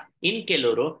ಮಾಡಲ್ಲ, ಇನ್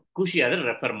ಕೆಲವರು ಖುಷಿ ಆದ್ರೂ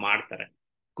ರೆಫರ್ ಮಾಡ್ತಾರೆ.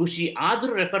 ಖುಷಿ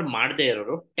ಆದ್ರೂ ರೆಫರ್ ಮಾಡದೇ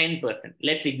ಇರೋರು 10%.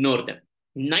 Let's ignore them.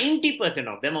 90%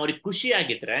 of them ಅವ್ರಿಗೆ ಖುಷಿ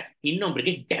ಆಗಿದ್ರೆ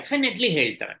ಇನ್ನೊಬ್ರಿಗೆ ಡೆಫಿನೆಟ್ಲಿ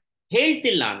ಹೇಳ್ತಾರೆ.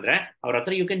 ಹೇಳ್ತಿಲ್ಲ ಅಂದ್ರೆ ಅವ್ರ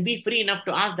ಹತ್ರ you can be free enough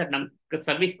to ask that ನಮ್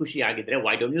ಸರ್ವಿಸ್ ಖುಷಿ ಆಗಿದ್ರೆ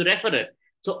why don't you refer it.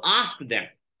 So ask them.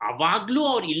 ಅವಾಗ್ಲೂ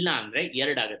ಅವ್ರು ಇಲ್ಲ ಅಂದ್ರೆ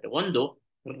ಎರಡಾಗುತ್ತೆ. ಒಂದು,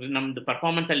 ನಮ್ದು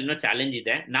ಪರ್ಫಾರ್ಮೆನ್ಸ್ ಅಲ್ಲಿ ಇನ್ನೂ ಚಾಲೆಂಜ್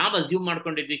ಇದೆ, ನಾವು ಅಸ್ಯೂಮ್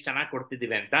ಮಾಡ್ಕೊಂಡಿದ್ವಿ ಚೆನ್ನಾಗಿ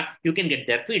ಕೊಡ್ತಿದೀವಿ ಅಂತ, you can get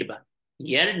there feedback.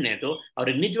 ಎರಡನೇದು,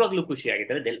 ಅವ್ರಿಗೆ ನಿಜವಾಗ್ಲೂ ಖುಷಿ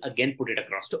ಆಗಿದ್ರೆ they again put it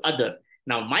across to other.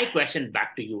 ನಾವು ಮೈ question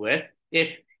back to you is,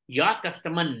 if your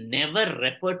customer never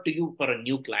referred to you for a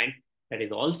new client, that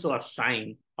is also a sign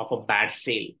of a bad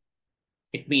sale.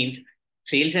 It means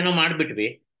sales ಏನೋ ಮಾಡ್ಬಿಟ್ವಿ,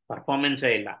 performance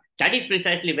ಇಲ್ಲ. That is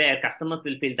precisely wear customers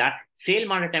will feel that sale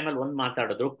ಮಾಡೋ ಟೈಮಲ್ಲಿ ಒಂದು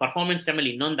ಮಾತಾಡಿದ್ರು, performance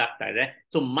ಟೈಮಲ್ಲಿ ಇನ್ನೊಂದು ಆಗ್ತಾ ಇದೆ.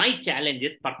 So my challenge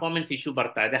is performance issue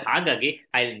ಬರ್ತಾ ಇದೆ, ಹಾಗಾಗಿ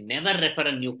I will never refer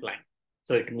a new client.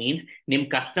 So it means ನಿಮ್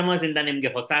ಕಸ್ಟಮರ್ಸ್ ಇಂದ ನಿಮ್ಗೆ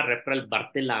ಹೊಸ ರೆಫರಲ್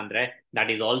ಬರ್ತಿಲ್ಲ ಅಂದ್ರೆ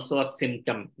that is also a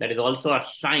symptom, that is also a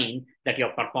sign that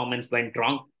your performance went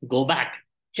wrong. Go back,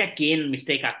 check ಏನ್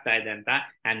ಮಿಸ್ಟೇಕ್ ಆಗ್ತಾ ಇದೆ ಅಂತ,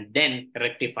 ಅಂಡ್ ದೆನ್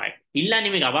ರೆಕ್ಟಿಫೈ. ಇಲ್ಲ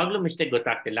ನಿಮಗೆ ಅವಾಗ್ಲೂ ಮಿಸ್ಟೇಕ್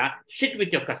ಗೊತ್ತಾಗ್ತಿಲ್ಲ, sit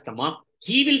with your customer.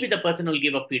 He will be the person who will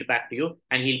give a feedback to you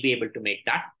and he'll be able to make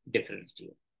that difference to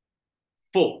you.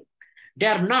 4, they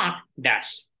are not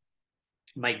dash.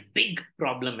 My big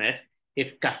problem is if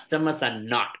customers are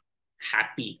not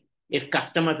happy, if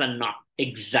customers are not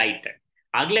excited.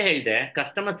 ಆಗ್ಲೇ ಹೇಳಿದೆ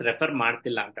customers refer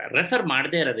ಮಾಡ್ತಿಲ್ಲ ಅಂತ. Refer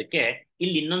ಮಾಡದೇ ಇರೋದಕ್ಕೆ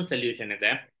ಇಲ್ಲಿ ಇನ್ನೊಂದು solution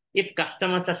ಇದೆ. If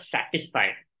customers are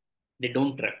satisfied, they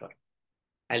don't refer.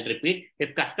 I'll repeat, if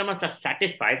customers are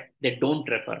satisfied, they don't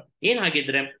refer. ಏನ್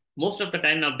ಹಾಗಿದ್ರೆ ಮೋಸ್ಟ್ ಆಫ್ ದ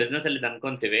ಟೈಮ್ ನಾವು ಬಿಸ್ನೆಸ್ ಅಲ್ಲಿ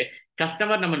ಅನ್ಕೊಂತೀವಿ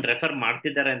ಕಸ್ಟಮರ್ ನಮ್ಮನ್ನು ರೆಫರ್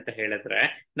ಮಾಡ್ತಿದ್ದಾರೆ ಅಂತ ಹೇಳಿದ್ರೆ,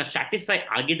 ನಾ ಸ್ಯಾಟಿಸ್ಫೈ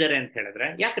ಆಗಿದ್ದಾರೆ ಅಂತ ಹೇಳಿದ್ರೆ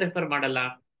ಯಾಕೆ ರೆಫರ್ ಮಾಡಲ್ಲ?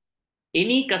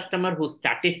 Any customer whose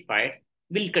satisfied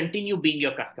will continue being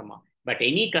your customer, but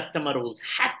any customer whose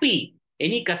happy,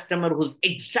 any customer whose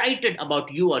excited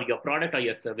about you are your product R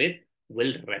your service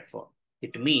will refer.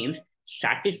 It means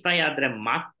satisfy ಆದ್ರೆ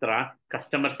ಮಾತ್ರ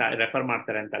customers refer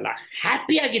ಮಾಡ್ತಾರೆ ಅಂತಲ್ಲ,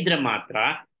 happy ಆಗಿದ್ರೆ ಮಾತ್ರ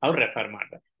ಅವ್ರು refer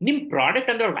ಮಾಡ್ತಾರೆ. ನಿಮ್ product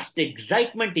ಅಂದ್ರೆ ಅವ್ರು ಅಷ್ಟು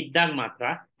ಎಕ್ಸೈಟ್ಮೆಂಟ್ ಇದ್ದಾಗ ಮಾತ್ರ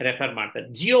ರೆಫರ್ ಮಾಡ್ತಾರೆ.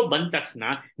 ಜಿಯೋ ಬಂದ ತಕ್ಷಣ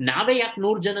ನಾವೇ ಯಾಕೆ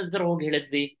 100 ಜನದ ಹೋಗಿ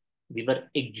ಹೇಳಿದ್ವಿ? We were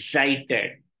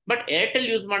excited. But Airtel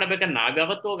use ಮಾಡಬೇಕಾದ್ರೆ ನಾವ್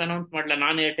ಯಾವತ್ತೂ ಹೋಗಿ ಅನೌನ್ಸ್ ಮಾಡಲ್ಲ,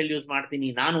 ನಾನು ಏರ್ಟೆಲ್ ಯೂಸ್ ಮಾಡ್ತೀನಿ,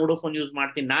 ನಾನು ವೋಡೋಫೋನ್ ಯೂಸ್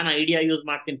ಮಾಡ್ತೀನಿ, ನಾನು ಐಡಿಯಾ ಯೂಸ್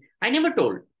ಮಾಡ್ತೀನಿ. I never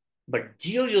told. But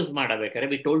Jio use ಮಾಡಬೇಕಾದ್ರೆ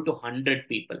V told to 100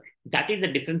 people. That is the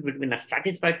difference between a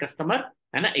satisfied customer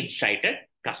and a excited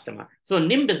customer. So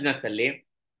ನಿಮ್ ಬಿಸ್ನೆಸ್ ಅಲ್ಲಿ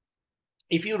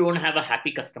if you don't have a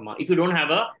happy customer, if you don't have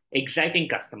a exciting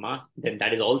customer, then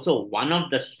that is also one of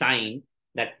the sign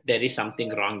that there is something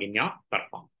wrong in your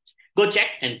performance. Go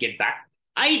check and get back.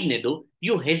 Aidnedu,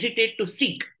 you hesitate to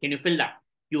seek. Can you fill that?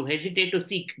 You hesitate to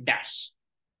seek dash.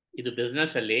 Idu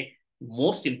business alli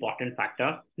most important factor.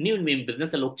 New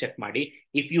business alli check ಮಾಡಿ.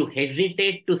 If you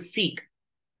hesitate to seek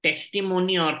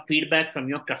testimony R feedback from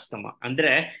your customer, ಅಂದ್ರೆ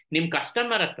ನಿಮ್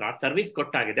customer ಹತ್ರ service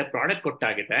ಕೊಟ್ಟಾಗಿದೆ, product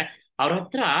ಕೊಟ್ಟಾಗಿದೆ, ಅವ್ರ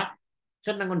ಹತ್ರ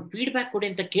sir ನಂಗೊಂದು feedback ಕೊಡಿ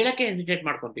ಅಂತ ಕೇಳಕ್ಕೆ ಹೆಸಿಟೇಟ್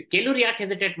ಮಾಡ್ಕೊಂತೀವಿ. ಕೆಲವ್ರು ಯಾಕೆ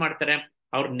ಹೆಸಿಟೇಟ್ ಮಾಡ್ತಾರೆ?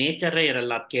 ಅವ್ರ ನೇಚರೇ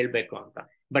ಇರಲ್ಲ ಅದ್ ಕೇಳ್ಬೇಕು ಅಂತ.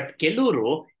 ಬಟ್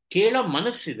ಕೆಲವರು ಕೇಳೋ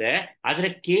ಮನಸ್ಸಿದೆ,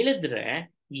 ಆದ್ರೆ ಕೇಳಿದ್ರೆ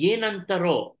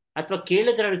ಏನಂತಾರೋ ಅಥವಾ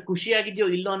ಕೇಳಿದ್ರೆ ಅವ್ರಿಗೆ ಖುಷಿಯಾಗಿದೆಯೋ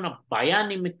ಇಲ್ಲೋ ಅನ್ನೋ ಭಯ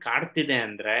ನಿಮಗೆ ಕಾಡ್ತಿದೆ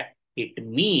ಅಂದ್ರೆ ಇಟ್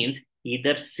ಮೀನ್ಸ್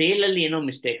ಇದರ್ ಸೇಲ್ ಅಲ್ಲಿ ಏನೋ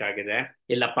ಮಿಸ್ಟೇಕ್ ಆಗಿದೆ,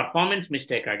 ಇಲ್ಲ ಪರ್ಫಾರ್ಮೆನ್ಸ್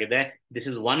ಮಿಸ್ಟೇಕ್ ಆಗಿದೆ. This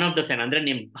is one of the sign. ಅಂದ್ರೆ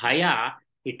ನಿಮ್ ಭಯ,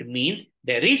 it means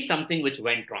there is something which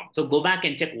went wrong. So go back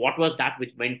and check what was that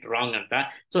which went wrong ಅಂತ.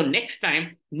 ಸೊ ನೆಕ್ಸ್ಟ್ ಟೈಮ್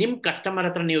ನಿಮ್ customer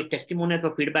ಹತ್ರ ನೀವು testimony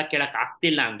ಅಥವಾ feedback ಕೇಳಕ್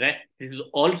ಆಗ್ತಿಲ್ಲ ಅಂದ್ರೆ this is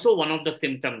also one of the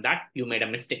symptom that you made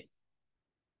a mistake.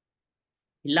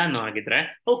 ಇಲ್ಲಾನು ಆಗಿದ್ರೆ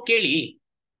ಕೇಳಿ,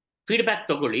 ಫೀಡ್ಬ್ಯಾಕ್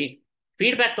ತಗೊಳ್ಳಿ.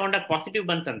 ಫೀಡ್ಬ್ಯಾಕ್ ತಗೊಂಡಾಗ ಪಾಸಿಟಿವ್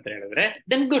ಬಂತಂತ ಹೇಳಿದ್ರೆ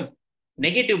ದೆನ್ ಗುಡ್.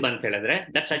 ನೆಗೆಟಿವ್ ಬಂತ ಹೇಳಿದ್ರೆ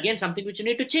that's again something which you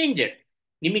need to change it.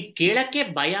 ನಿಮಗೆ ಕೇಳಕ್ಕೆ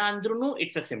ಭಯ ಅಂದ್ರೂ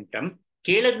it's a symptom,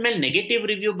 ಕೇಳದ್ಮೇಲೆ negative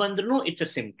review ಬಂದ್ರೂ it's a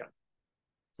symptom.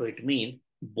 So it means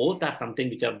both are something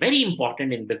which are very important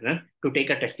in business, to take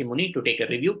a testimony, to take a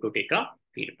review, to take a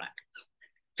feedback.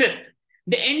 Fifth,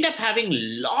 they end up having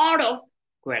lot of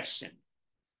questions.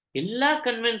 ಎಲ್ಲ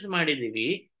convince ಮಾಡಿದೀವಿ,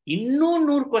 ಇನ್ನೂ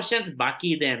 100 questions ಬಾಕಿ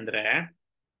ಇದೆ ಅಂದ್ರೆ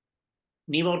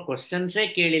ನೀವು ಅವ್ರ ಕ್ವಶನ್ಸೇ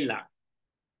ಕೇಳಿಲ್ಲ.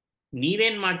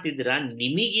 ನೀವೇನ್ ಮಾಡ್ತಿದ್ದೀರಾ?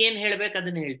 ನಿಮಗೇನ್ ಹೇಳ್ಬೇಕು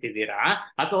ಅದನ್ನ ಹೇಳ್ತಿದ್ದೀರಾ,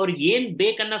 ಅಥವಾ ಅವ್ರಿಗೆ ಏನ್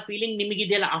ಬೇಕನ್ನೋ ಫೀಲಿಂಗ್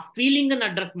ನಿಮಗಿದೆಯಲ್ಲ ಆ ಫೀಲಿಂಗ್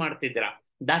ಅನ್ನ ಅಡ್ರೆಸ್ ಮಾಡ್ತಿದ್ದೀರಾ?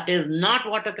 That is not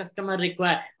what a customer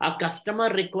requires. A customer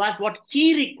requires what he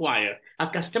requires. A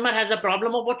customer has a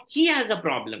problem of what he has a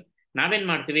problem. ನಾವೇನ್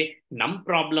ಮಾಡ್ತೀವಿ? ನಮ್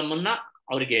ಪ್ರಾಬ್ಲಮ್ ಅನ್ನ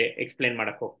ಅವ್ರಿಗೆ ಎಕ್ಸ್ಪ್ಲೈನ್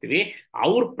ಮಾಡಕ್ ಹೋಗ್ತೀವಿ.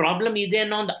 ಅವ್ರ ಪ್ರಾಬ್ಲಮ್ ಇದೆ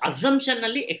ಅನ್ನೋ ಒಂದು ಅಸಂಪ್ಷನ್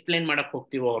ಅಲ್ಲಿ ಎಕ್ಸ್ಪ್ಲೈನ್ ಮಾಡಕ್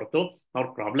ಹೋಗ್ತೀವಿ ಹೊರತು ಅವ್ರ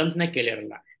ಪ್ರಾಬ್ಲಮ್ಸ್ ನ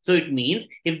ಕೇಳಿರಲ್ಲ. So it means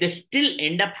if they still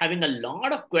end up having a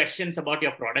lot of questions about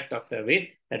your product or service,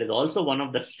 that is also one of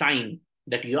the signs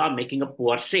that you are making a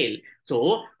poor sale. So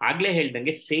ಆಗ್ಲೇ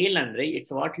ಹೇಳ್ದಂಗೆ sale ಅಂದ್ರೆ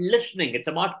it's about listening,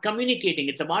 it's about communicating,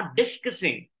 it's about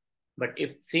discussing. But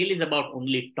if sale is about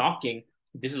only talking,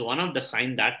 this is one of the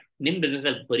sign that ನಿಮ್ business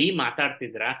ಅಲ್ಲಿ ಬರೀ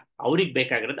ಮಾತಾಡ್ತಿದ್ರ, ಅವ್ರಿಗೆ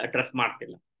ಬೇಕಾಗಿರೋದು address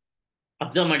ಮಾಡ್ತಿಲ್ಲ.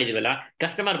 Observe ಮಾಡಿದೀವಲ್ಲ,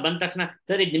 customer ಬಂದ ತಕ್ಷಣ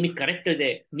ಸರ್ ಇದು ನಿಮಗೆ ಕರೆಕ್ಟ್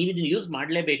ಇದೆ, ನೀವು ಇದನ್ನ ಯೂಸ್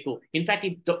ಮಾಡ್ಲೇಬೇಕು, ಇನ್ಫ್ಯಾಕ್ಟ್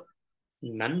ಇದು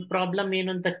ನನ್ ಪ್ರಾಬ್ಲಮ್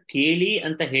ಏನು ಅಂತ ಕೇಳಿ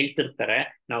ಅಂತ ಹೇಳ್ತಿರ್ತಾರೆ.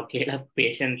 ನಾವು ಕೇಳೋ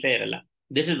ಪೇಷನ್ಸೇ ಇರಲ್ಲ.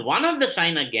 This is one of the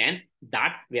sign again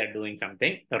that we are doing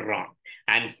something wrong.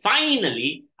 And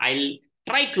finally, I'll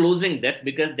try closing this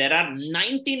because there are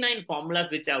 99 formulas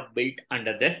which are built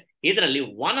under this. Idralli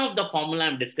one of the formula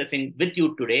I'm discussing with you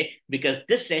today, because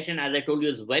this session, as I told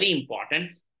you, is very important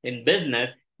in business.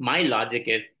 My logic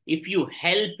is, if you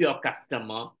help your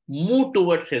customer move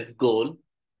towards his goal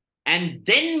and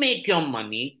then make your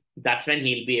money, that's when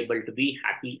he'll be able to be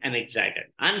happy and excited.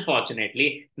 Unfortunately,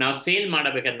 ನಾವು sale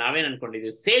ಮಾಡಬೇಕಾದ್ರೆ ನಾವೇನ್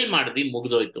ಅನ್ಕೊಂಡಿದ್ವಿ? Sale ಮಾಡಿದ್ವಿ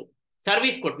ಮುಗ್ದೋಯ್ತು,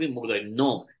 service ಕೊಟ್ವಿ ಮುಗ್ದೋಯ್ತು. No,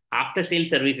 after sale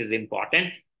service is important.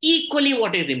 Equally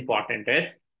what is important is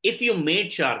if you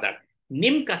made sure that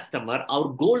ನಿಮ್ customer ಅವ್ರ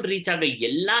goal reach ಆಗ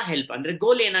ಎಲ್ಲಾ help, ಅಂದ್ರೆ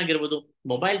ಗೋಲ್ ಏನಾಗಿರ್ಬೋದು?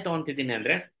 ಮೊಬೈಲ್ ತಗೊಂತಿದ್ದೀನಿ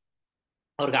ಅಂದ್ರೆ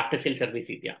ಅವ್ರಿಗೆ ಆಫ್ಟರ್ ಸೇಲ್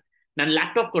ಸರ್ವಿಸ್ ಇದೆಯಾ? ನಾನು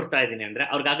ಲ್ಯಾಪ್ಟಾಪ್ ಕೊಡ್ತಾ ಇದ್ದೀನಿ ಅಂದ್ರೆ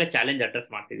ಅವ್ರಿಗಾಗ ಚಾಲೆಂಜ್ ಅಡ್ರೆಸ್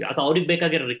ಮಾಡ್ತಿದ್ಯಾ, ಅಥವಾ ಅವ್ರಿಗೆ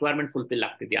ಬೇಕಾಗಿರೋ ರಿಕ್ವೈರ್ಮೆಂಟ್ ಫುಲ್ಫಿಲ್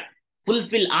ಆಗ್ತಿದ್ಯಾ?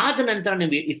 ಫುಲ್ಫಿಲ್ ಆದ ನಂತರ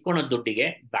ನೀವು ಇಸ್ಕೊಳೋ ದುಡ್ಡಿಗೆ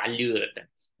ವ್ಯಾಲ್ಯೂ ಇರುತ್ತೆ.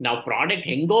 ನಾವು ಪ್ರಾಡಕ್ಟ್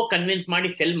ಹೆಂಗೋ ಕನ್ವಿನ್ಸ್ ಮಾಡಿ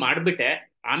ಸೆಲ್ ಮಾಡ್ಬಿಟ್ಟೆ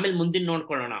ಆಮೇಲೆ ಮುಂದಿನ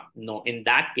ನೋಡ್ಕೊಳ್ಳೋಣ. No, in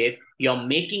that case you are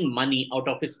making money out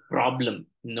of his problem.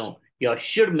 No, you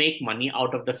should make money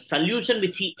out of the solution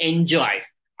which he enjoys.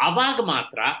 ಅವಾಗ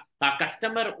ಮಾತ್ರ ಆ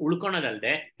customer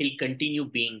ಉಳ್ಕೊಳೋದಲ್ದೆ he'll continue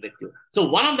being with you. So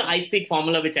one of the I speak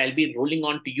formula which I'll be rolling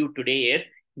on to you today is,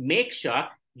 make sure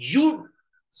you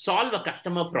solve a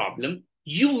customer problem,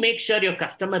 you make sure your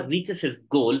customer reaches his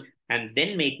goal, and then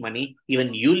make money. Even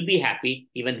you'll be happy,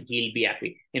 even he'll be happy.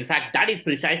 In fact, that is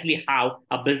precisely how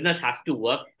a business has to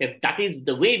work. If that is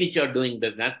the way which you're doing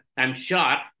business, I'm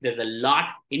sure there's a lot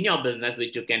in your business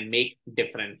which you can make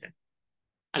difference in.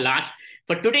 Alas,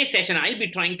 for today's session, I'll be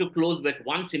trying to close with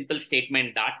one simple statement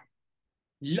that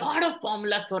lot of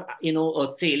formulas for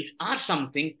sales are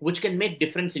something which can make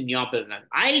difference in your business.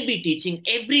 I'll be teaching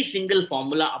every single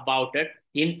formula about it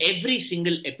in every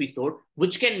single episode,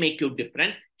 which can make you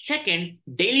difference. Second,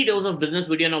 daily dose of business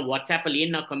video na WhatsApp ಅಲ್ಲಿ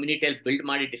ಏನ್ ನಾವು community ಅಲ್ಲಿ build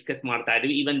ಮಾಡಿ discuss ಮಾಡ್ತಾ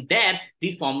ಇದೀವಿ. Even there,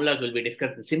 these formulas will be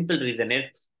discussed. The simple reason is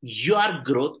your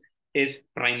growth is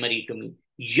primary to me.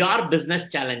 your business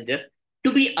challenges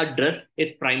to be addressed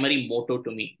is primary motto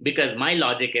to me, because my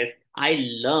logic is I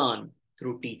learn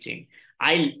through teaching,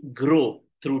 I grow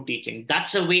through teaching.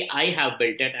 That's the way I have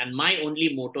built it, and my only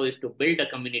motto is to build a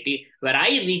community where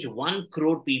I reach 1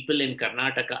 crore people in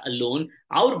Karnataka alone.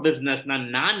 Our business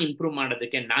non improve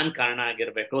ಮಾಡೋದಕ್ಕೆ ನಾನ್ ಕಾರಣ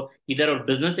ಆಗಿರ್ಬೇಕು. ಇದರ ಅವ್ರ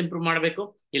business improve ಮಾಡಬೇಕು,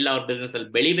 ಇಲ್ಲ ಅವ್ರ business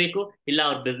ಅಲ್ಲಿ ಬೆಳಿಬೇಕು, ಇಲ್ಲ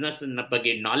ಅವ್ರ ಬಿಸ್ನೆಸ್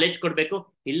ಬಗ್ಗೆ ನಾಲೆಜ್ ಕೊಡ್ಬೇಕು,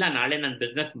 ಇಲ್ಲ ನಾಳೆ ನನ್ನ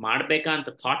ಬಿಸ್ನೆಸ್ ಮಾಡ್ಬೇಕಾ ಅಂತ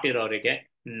ಥಾಟ್ ಇರೋರಿಗೆ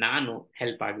ನಾನು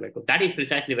ಹೆಲ್ಪ್ ಆಗಬೇಕು. That is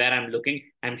precisely where I am looking.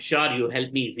 I am sure you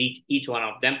help me reach each one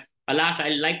of them. Alas, I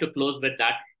like to close with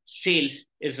that. Sales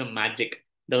is a magic.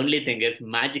 The only thing is,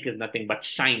 magic is nothing but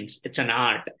science. It's an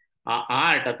art. ಆ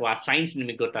art ಅಥವಾ science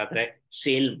ನಿಮಗೆ ಗೊತ್ತಾದ್ರೆ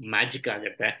sale magic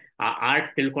ಆಗುತ್ತೆ. ಆ art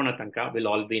ತಿಳ್ಕೊಳೋ ತನಕ will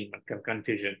all B in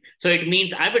confusion. So it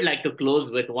means I would like to close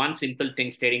with one simple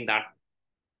thing stating that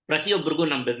ಪ್ರತಿಯೊಬ್ಬರಿಗೂ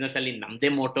ನಮ್ಮ business ಅಲ್ಲಿ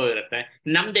ನಮ್ದೇ ಮೋಟೋ ಇರುತ್ತೆ,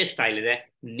 ನಮ್ದೇ ಸ್ಟೈಲ್ ಇದೆ.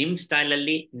 ನಿಮ್ ಸ್ಟೈಲ್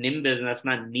ಅಲ್ಲಿ ನಿಮ್ ಬಿಸ್ನೆಸ್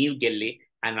ನ ನೀವ್ ಗೆಲ್ಲಿ,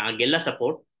 and ಆಗೆಲ್ಲ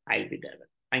support I will be there.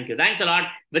 Thank you. Thanks a lot.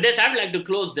 With this, I would like to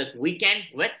close this weekend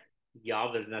with your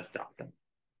business doctor.